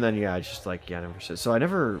 But even then, I just like I never said. So I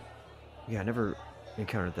never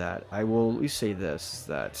encountered that. I will at least say this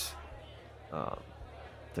that um,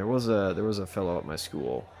 there was a fellow at my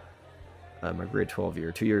school, my grade 12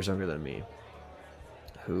 year, 2 years younger than me,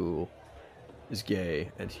 who is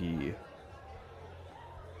gay, and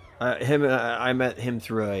I met him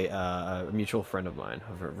through a mutual friend of mine,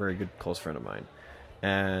 a very good close friend of mine,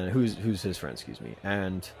 and who's his friend, excuse me,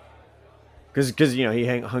 and because he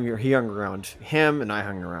hung around him, and I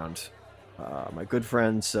hung around my good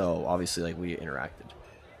friend, so obviously like we interacted,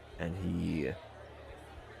 and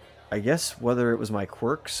I guess whether it was my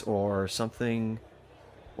quirks or something.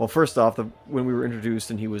 Well, first off, when we were introduced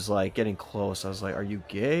and he was like getting close, I was like, "Are you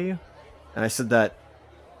gay?" And I said that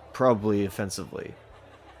probably offensively.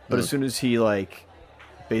 But as Mm. soon as he like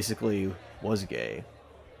basically was gay,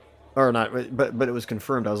 or not, but it was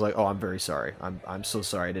confirmed, I was like, "Oh, I'm very sorry. I'm so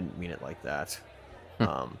sorry. I didn't mean it like that."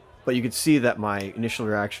 But you could see that my initial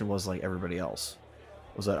reaction was like everybody else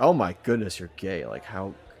was like, "Oh my goodness, you're gay! Like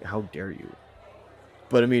how dare you?"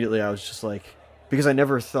 But immediately I was just like, because I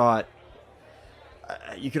never thought.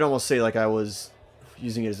 You could almost say like I was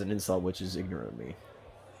using it as an insult, which is ignorant of me.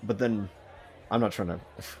 But then I'm not trying to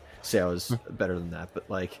say I was better than that, but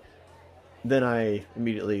like then I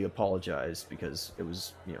immediately apologized because it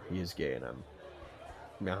was he is gay, and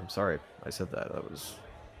I'm sorry I said that. It was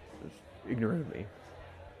ignorant of me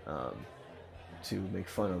um, to make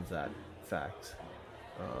fun of that fact.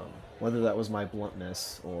 Whether that was my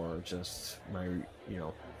bluntness or just my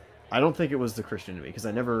I don't think it was the Christian in me, because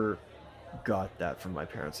I never got that from my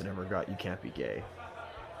parents. I never got, "You can't be gay."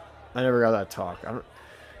 I never got that talk. I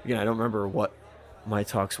don't remember what my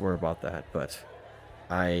talks were about that, but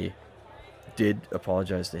I did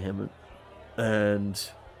apologize to him, and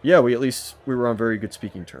we were on very good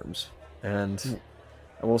speaking terms. And Mm.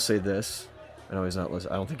 I will say this: I know he's not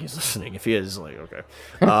listening. I don't think he's listening. If he is, like, okay.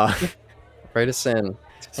 Uh, Write us in.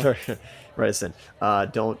 Sorry, right, listen.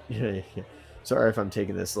 Don't. Sorry if I'm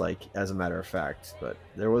taking this like as a matter of fact, but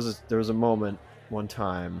there was a moment one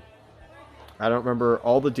time. I don't remember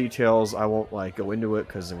all the details. I won't like go into it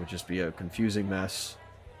because it would just be a confusing mess.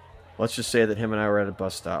 Let's just say that him and I were at a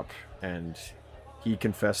bus stop, and he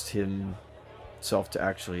confessed himself to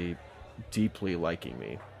actually deeply liking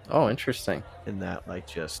me. Oh, interesting. In that, like,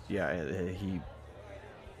 just yeah, he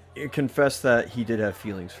confessed that he did have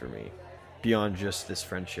feelings for me beyond just this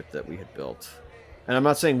friendship that we had built. And I'm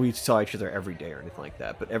not saying we saw each other every day or anything like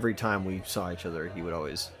that, but every time we saw each other, he would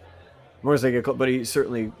always, more as they get close, but he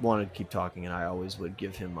certainly wanted to keep talking, and I always would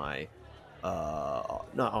give him my, not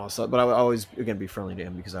honest, but I would always, again, be friendly to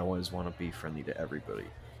him because I always want to be friendly to everybody.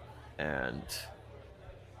 And,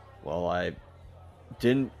 well, I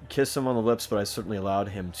didn't kiss him on the lips, but I certainly allowed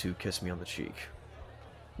him to kiss me on the cheek.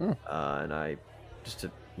 Hmm. And I, just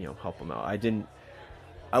to, help him out.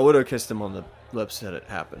 I would have kissed him on the lips had it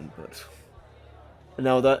happened, but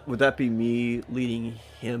now that would that be me leading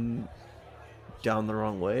him down the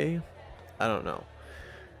wrong way? I don't know.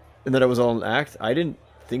 And that it was all an act. I didn't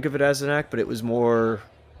think of it as an act, but it was more,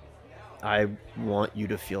 I want you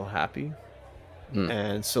to feel happy. Hmm.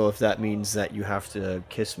 And so if that means that you have to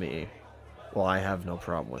kiss me, well, I have no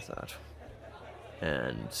problem with that.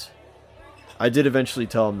 And I did eventually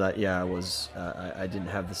tell him that, yeah, I didn't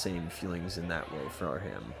have the same feelings in that way for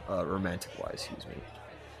him, romantic-wise, excuse me.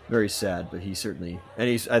 Very sad, but he certainly,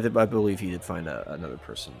 and I believe he did find another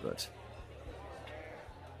person, but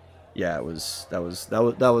yeah,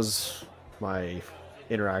 that was my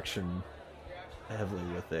interaction heavily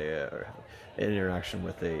with an interaction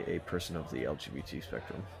with a person of the LGBT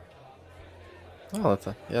spectrum. Oh, that's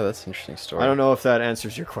an interesting story. I don't know if that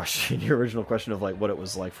answers your question, your original question of like what it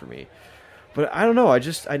was like for me. But I don't know.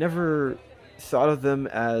 I never thought of them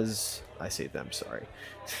as, I say them. Sorry,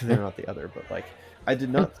 they're not the other. But like, I did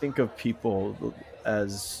not think of people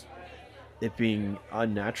as it being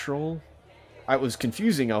unnatural. I was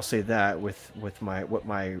confusing. I'll say that with what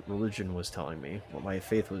my religion was telling me, what my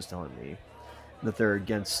faith was telling me, that they're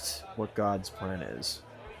against what God's plan is.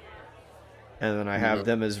 And then I have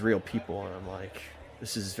them as real people, and I'm like,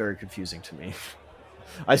 this is very confusing to me.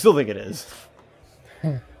 I still think it is.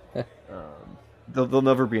 There'll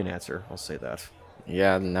never be an answer. I'll say that.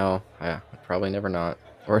 Yeah, no, probably never not,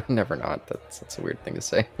 or never not. That's a weird thing to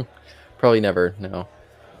say. Probably never, no.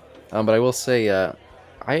 But I will say,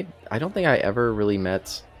 I don't think I ever really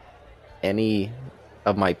met any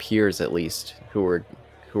of my peers, at least, who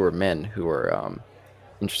were men who were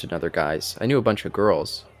interested in other guys. I knew a bunch of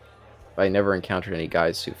girls, but I never encountered any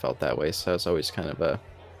guys who felt that way. So it was always kind of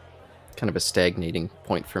a stagnating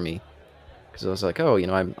point for me, because I was like, oh,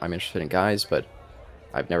 I'm interested in guys, but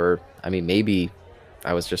I've never. I mean, maybe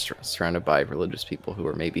I was just surrounded by religious people who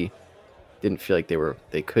were maybe didn't feel like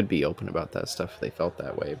they could be open about that stuff if they felt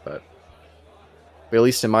that way, but at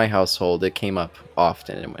least in my household, it came up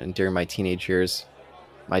often. And during my teenage years,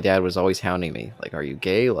 my dad was always hounding me, like, "Are you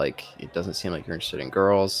gay? Like, it doesn't seem like you're interested in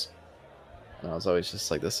girls." And I was always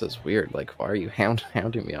just like, "This is weird. Like, why are you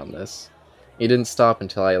hounding me on this?" He didn't stop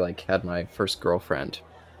until I like had my first girlfriend.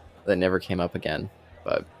 That never came up again,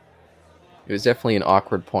 but it was definitely an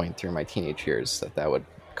awkward point through my teenage years that would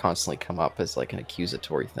constantly come up as like an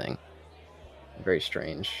accusatory thing. Very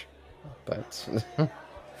strange, but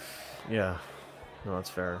Yeah, no, that's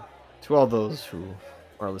fair. To all those who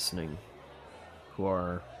are listening, who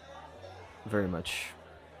are very much,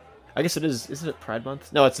 I guess it is. Isn't it Pride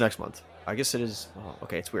Month? No, it's next month. I guess it is. Oh,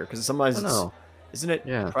 okay, it's weird because sometimes I don't know. isn't it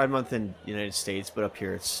Yeah, Pride Month in the United States, but up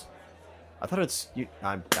here it's. I thought it's.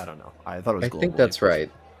 I don't know. I thought it was I think globally. that's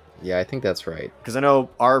right. Yeah, I think that's right. Because I know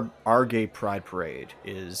our gay pride parade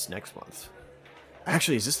is next month.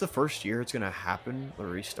 Actually, is this the first year it's gonna happen? The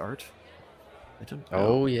restart? I don't know.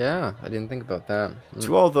 Oh yeah, I didn't think about that.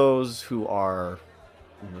 To all those who are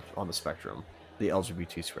on the spectrum, the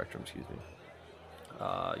LGBT spectrum, excuse me.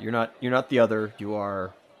 You're not the other. You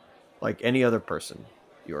are like any other person.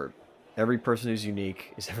 You're every person is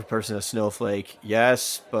unique. Is every person a snowflake?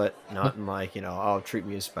 Yes, but not in like oh, treat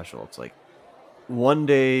me as special. It's like one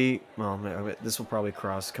day, well, this will probably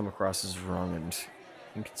come across as wrong and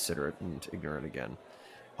inconsiderate and ignorant again.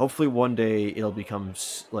 Hopefully, one day it'll become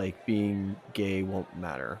like being gay won't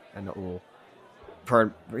matter, and it will.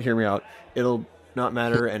 Hear me out. It'll not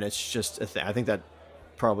matter, and it's just a thing. I think that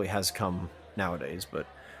probably has come nowadays, but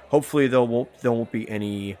hopefully there won't be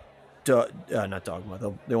any, not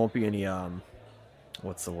dogma. There won't be any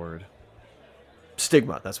what's the word?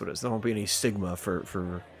 Stigma. That's what it is. There won't be any stigma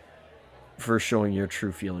for showing your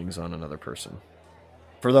true feelings on another person.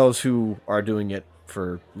 For those who are doing it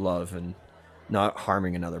for love and not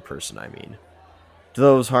harming another person. I mean, to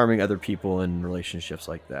those harming other people in relationships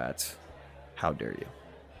like that, how dare you?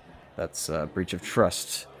 That's a breach of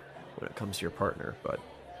trust when it comes to your partner. But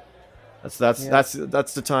Yeah.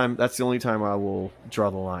 that's the time. That's the only time I will draw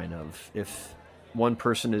the line of if one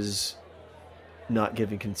person is not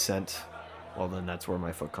giving consent, well, then that's where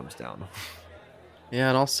my foot comes down. Yeah,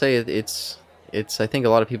 and I'll say it's. I think a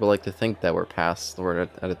lot of people like to think that we're at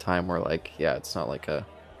a time where like yeah, it's not like a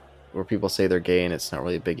where people say they're gay and it's not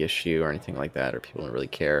really a big issue or anything like that, or people don't really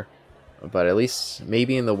care. But at least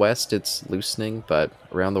maybe in the West it's loosening, but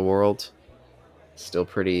around the world, still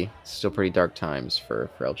pretty dark times for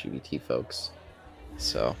LGBT folks.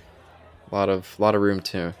 So a lot of room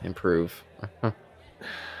to improve.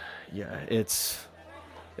 Yeah, it's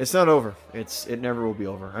not over. It never will be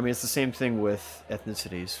over. I mean, it's the same thing with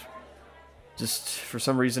ethnicities. Just for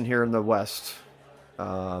some reason here in the West,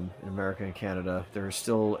 in America and Canada, there's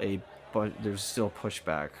still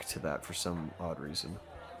pushback to that for some odd reason.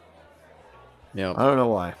 Yeah, I don't know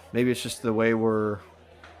why. Maybe it's just the way we're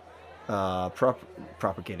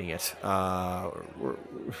propagating it. We're,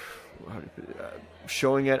 how do you put it?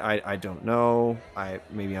 Showing it. I don't know.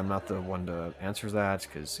 Maybe I'm not the one to answer that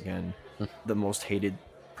because again, the most hated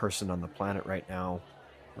person on the planet right now.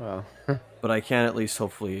 well, But I can at least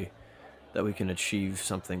hopefully that we can achieve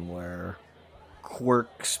something where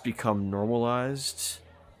quirks become normalized,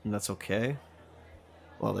 and that's okay.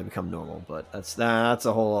 Well, they become normal, but that's a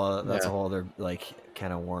yeah. whole other like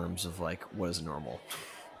can of worms of like what is normal.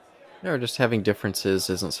 Or just having differences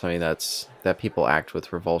isn't something that people act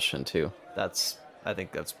with revulsion to. That's I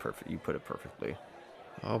think that's perfect. You put it perfectly.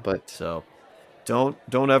 Oh, but So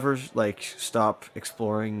don't ever like stop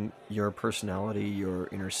exploring your personality, your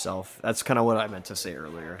inner self. That's kind of what I meant to say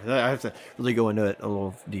earlier. I have to really go into it a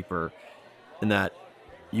little deeper in that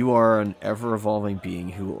you are an ever evolving being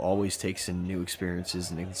who always takes in new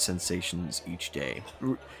experiences and sensations each day,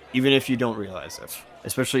 even if you don't realize it,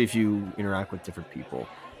 especially if you interact with different people.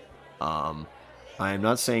 Um, I am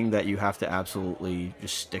not saying that you have to absolutely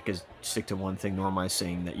just stick to one thing, nor am I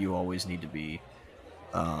saying that you always need to be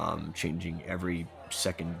changing every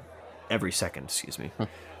second. Excuse me.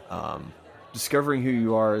 Um, discovering who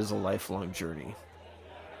you are is a lifelong journey.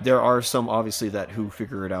 There are some obviously that who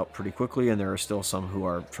figure it out pretty quickly, and there are still some who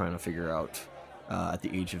are trying to figure out at the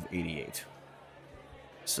age of 88.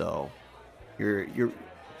 So you're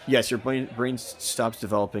yes, your brain stops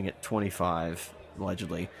developing at 25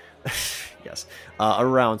 allegedly. Yes,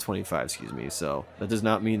 around 25. Excuse me. So that does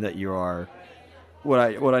not mean that you are. What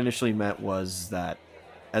I initially meant was that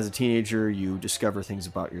as a teenager you discover things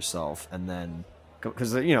about yourself, and then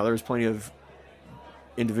because there's plenty of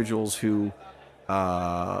individuals who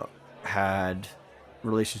uh, had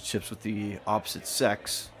relationships with the opposite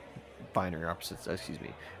sex, binary opposites, excuse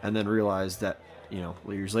me, and then realized that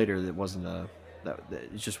years later that wasn't that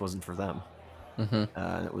it just wasn't for them, hmm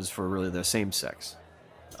and it was for really the same sex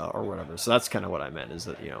or whatever. So that's kind of what I meant is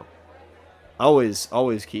that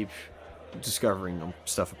always keep discovering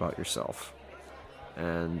stuff about yourself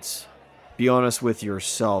and be honest with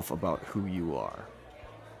yourself about who you are.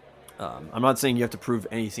 I'm not saying you have to prove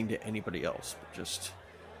anything to anybody else, but just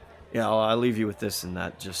I'll leave you with this and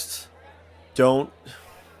that. Just don't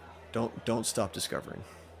don't stop discovering,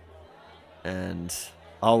 and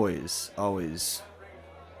always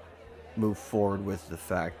move forward with the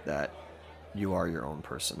fact that you are your own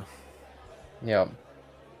person. yeah,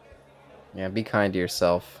 yeah. Be kind to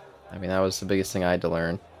yourself. I mean, that was the biggest thing I had to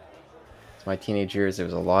learn. To my teenage years, there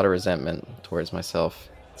was a lot of resentment towards myself.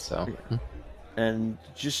 So, Yeah. And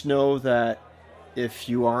just know that if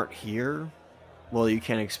you aren't here, well, you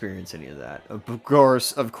can't experience any of that.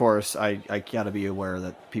 Of course, I gotta be aware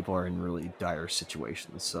that people are in really dire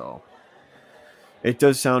situations. So it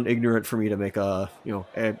does sound ignorant for me to make a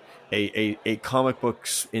comic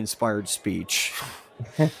books inspired speech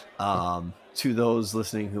to those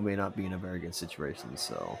listening who may not be in a very good situation.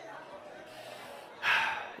 So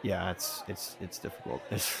yeah, it's difficult.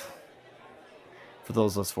 For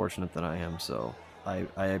those less fortunate than I am. So I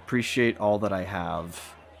appreciate all that I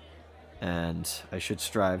have, and I should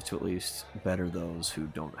strive to at least better those who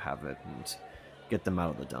don't have it and get them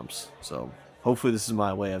out of the dumps. So hopefully this is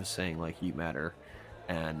my way of saying like you matter,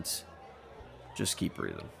 and just keep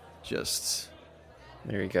breathing. Just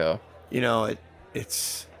there you go.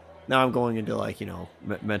 it's now I'm going into like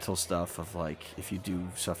mental stuff of like if you do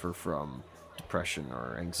suffer from depression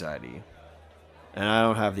or anxiety, and I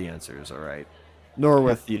don't have the answers. All right, nor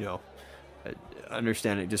with uh,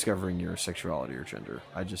 understanding, discovering your sexuality or gender.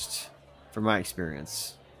 I just, from my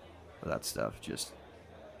experience with that stuff, just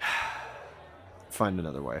find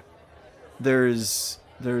another way. There's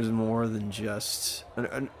there's more than just.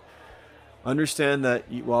 Understand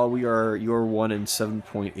that while you're 1 in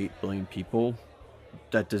 7.8 billion people,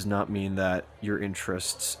 that does not mean that your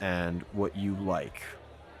interests and what you like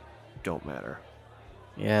don't matter.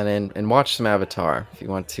 Yeah, and watch some Avatar if you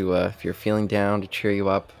want to. If you're feeling down, to cheer you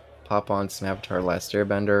up, pop on some Avatar: Last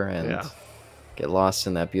Airbender and Yeah. get lost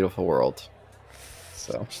in that beautiful world.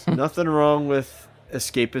 So Nothing wrong with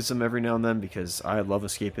escapism every now and then, because I love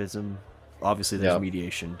escapism. Obviously, there's yeah,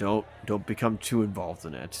 mediation. Don't become too involved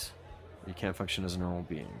in it. You can't function as a normal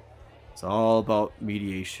being. It's all about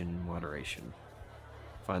mediation, moderation.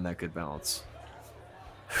 Find that good balance.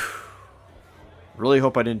 Really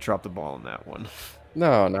hope I didn't drop the ball on that one.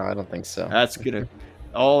 no, I don't think so. That's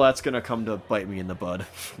gonna come to bite me in the bud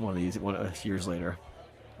years later.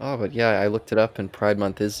 Oh, but yeah, I looked it up, and Pride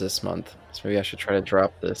Month is this month, so maybe I should try to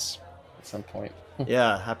drop this at some point.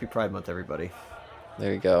 Yeah, happy Pride Month, everybody.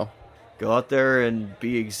 There you go. Go out there and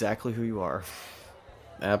be exactly who you are.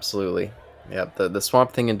 Absolutely. Yep. The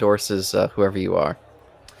Swamp Thing endorses whoever you are.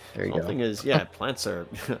 There you The go. thing is, yeah, plants are.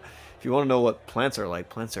 If you want to know what plants are like,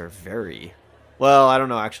 plants are very. Well, I don't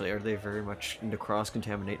know actually. Are they very much into cross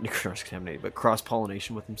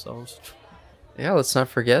pollination with themselves? Yeah, let's not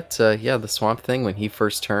forget. Yeah, the Swamp Thing. When he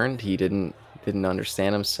first turned, he didn't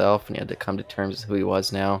understand himself, and he had to come to terms with who he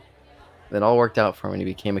was now. It all worked out for him, and he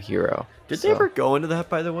became a hero. Did they ever go into that?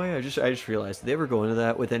 By the way, I just realized. Did they ever go into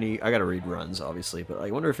that with any? I gotta read runs, obviously, but I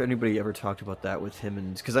wonder if anybody ever talked about that with him,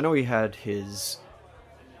 and because I know he had his.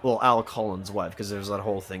 Well, Alec Holland's wife, because there's that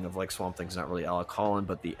whole thing of like Swamp Thing's not really Alec Holland,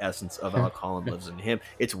 but the essence of Alec Holland lives in him.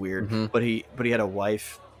 It's weird, Mm-hmm. but he had a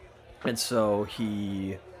wife, and so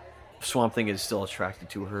Swamp Thing is still attracted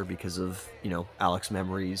to her because of Alec's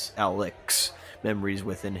memories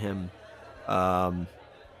within him.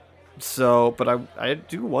 So, but I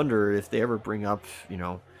do wonder if they ever bring up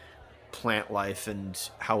plant life and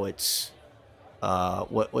how it's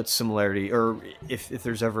what similarity, or if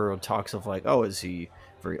there's ever talks of like, oh, is he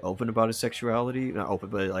very open about his sexuality? Not open,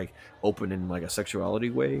 but like open in like a sexuality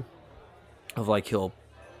way, of like he'll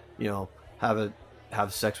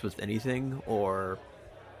have sex with anything, or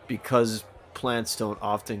because plants don't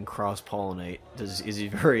often cross pollinate, is he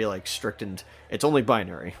very like strict and it's only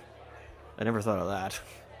binary? I never thought of that.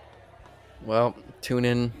 Well, tune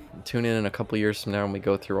in a couple years from now when we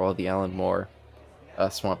go through all the Alan Moore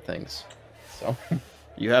Swamp Things. So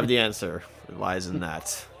You have the answer. It lies in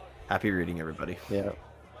that. Happy reading, everybody. yeah,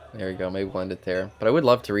 there you go. Maybe we'll end it there. But I would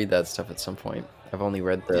love to read that stuff at some point. I've only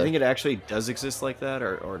read Do you think the. it actually does exist like that,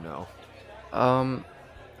 or no?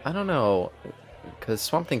 I don't know, because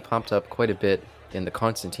Swamp Thing popped up quite a bit in the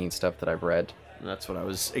Constantine stuff that I've read. That's what I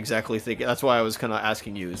was exactly thinking. That's why I was kind of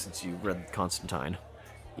asking you, since you read Constantine.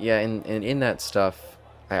 Yeah, and in that stuff,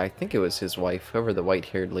 I think it was his wife, whoever the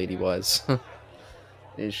white-haired lady was.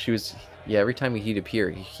 She was, yeah. Every time he'd appear,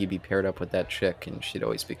 he'd be paired up with that chick, and she'd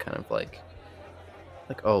always be kind of like,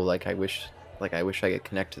 oh, I wish I could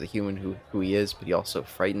connect to the human who he is, but he also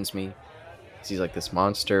frightens me. 'Cause he's like this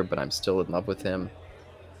monster, but I'm still in love with him.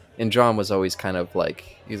 And John was always kind of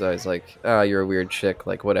like, he's always like, oh, you're a weird chick,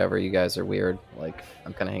 like whatever, you guys are weird. Like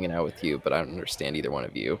I'm kind of hanging out with you, but I don't understand either one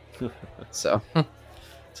of you. So.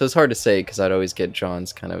 So it's hard to say because I'd always get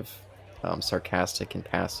John's kind of sarcastic and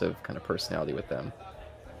passive kind of personality with them.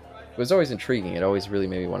 It was always intriguing. It always really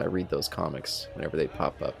made me want to read those comics whenever they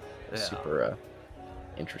pop up. Yeah. Super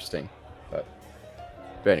interesting. But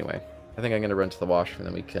anyway, I think I'm going to run to the washroom and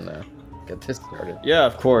then we can get this started. Yeah,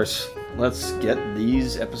 of course. Let's get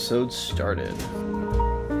these episodes started.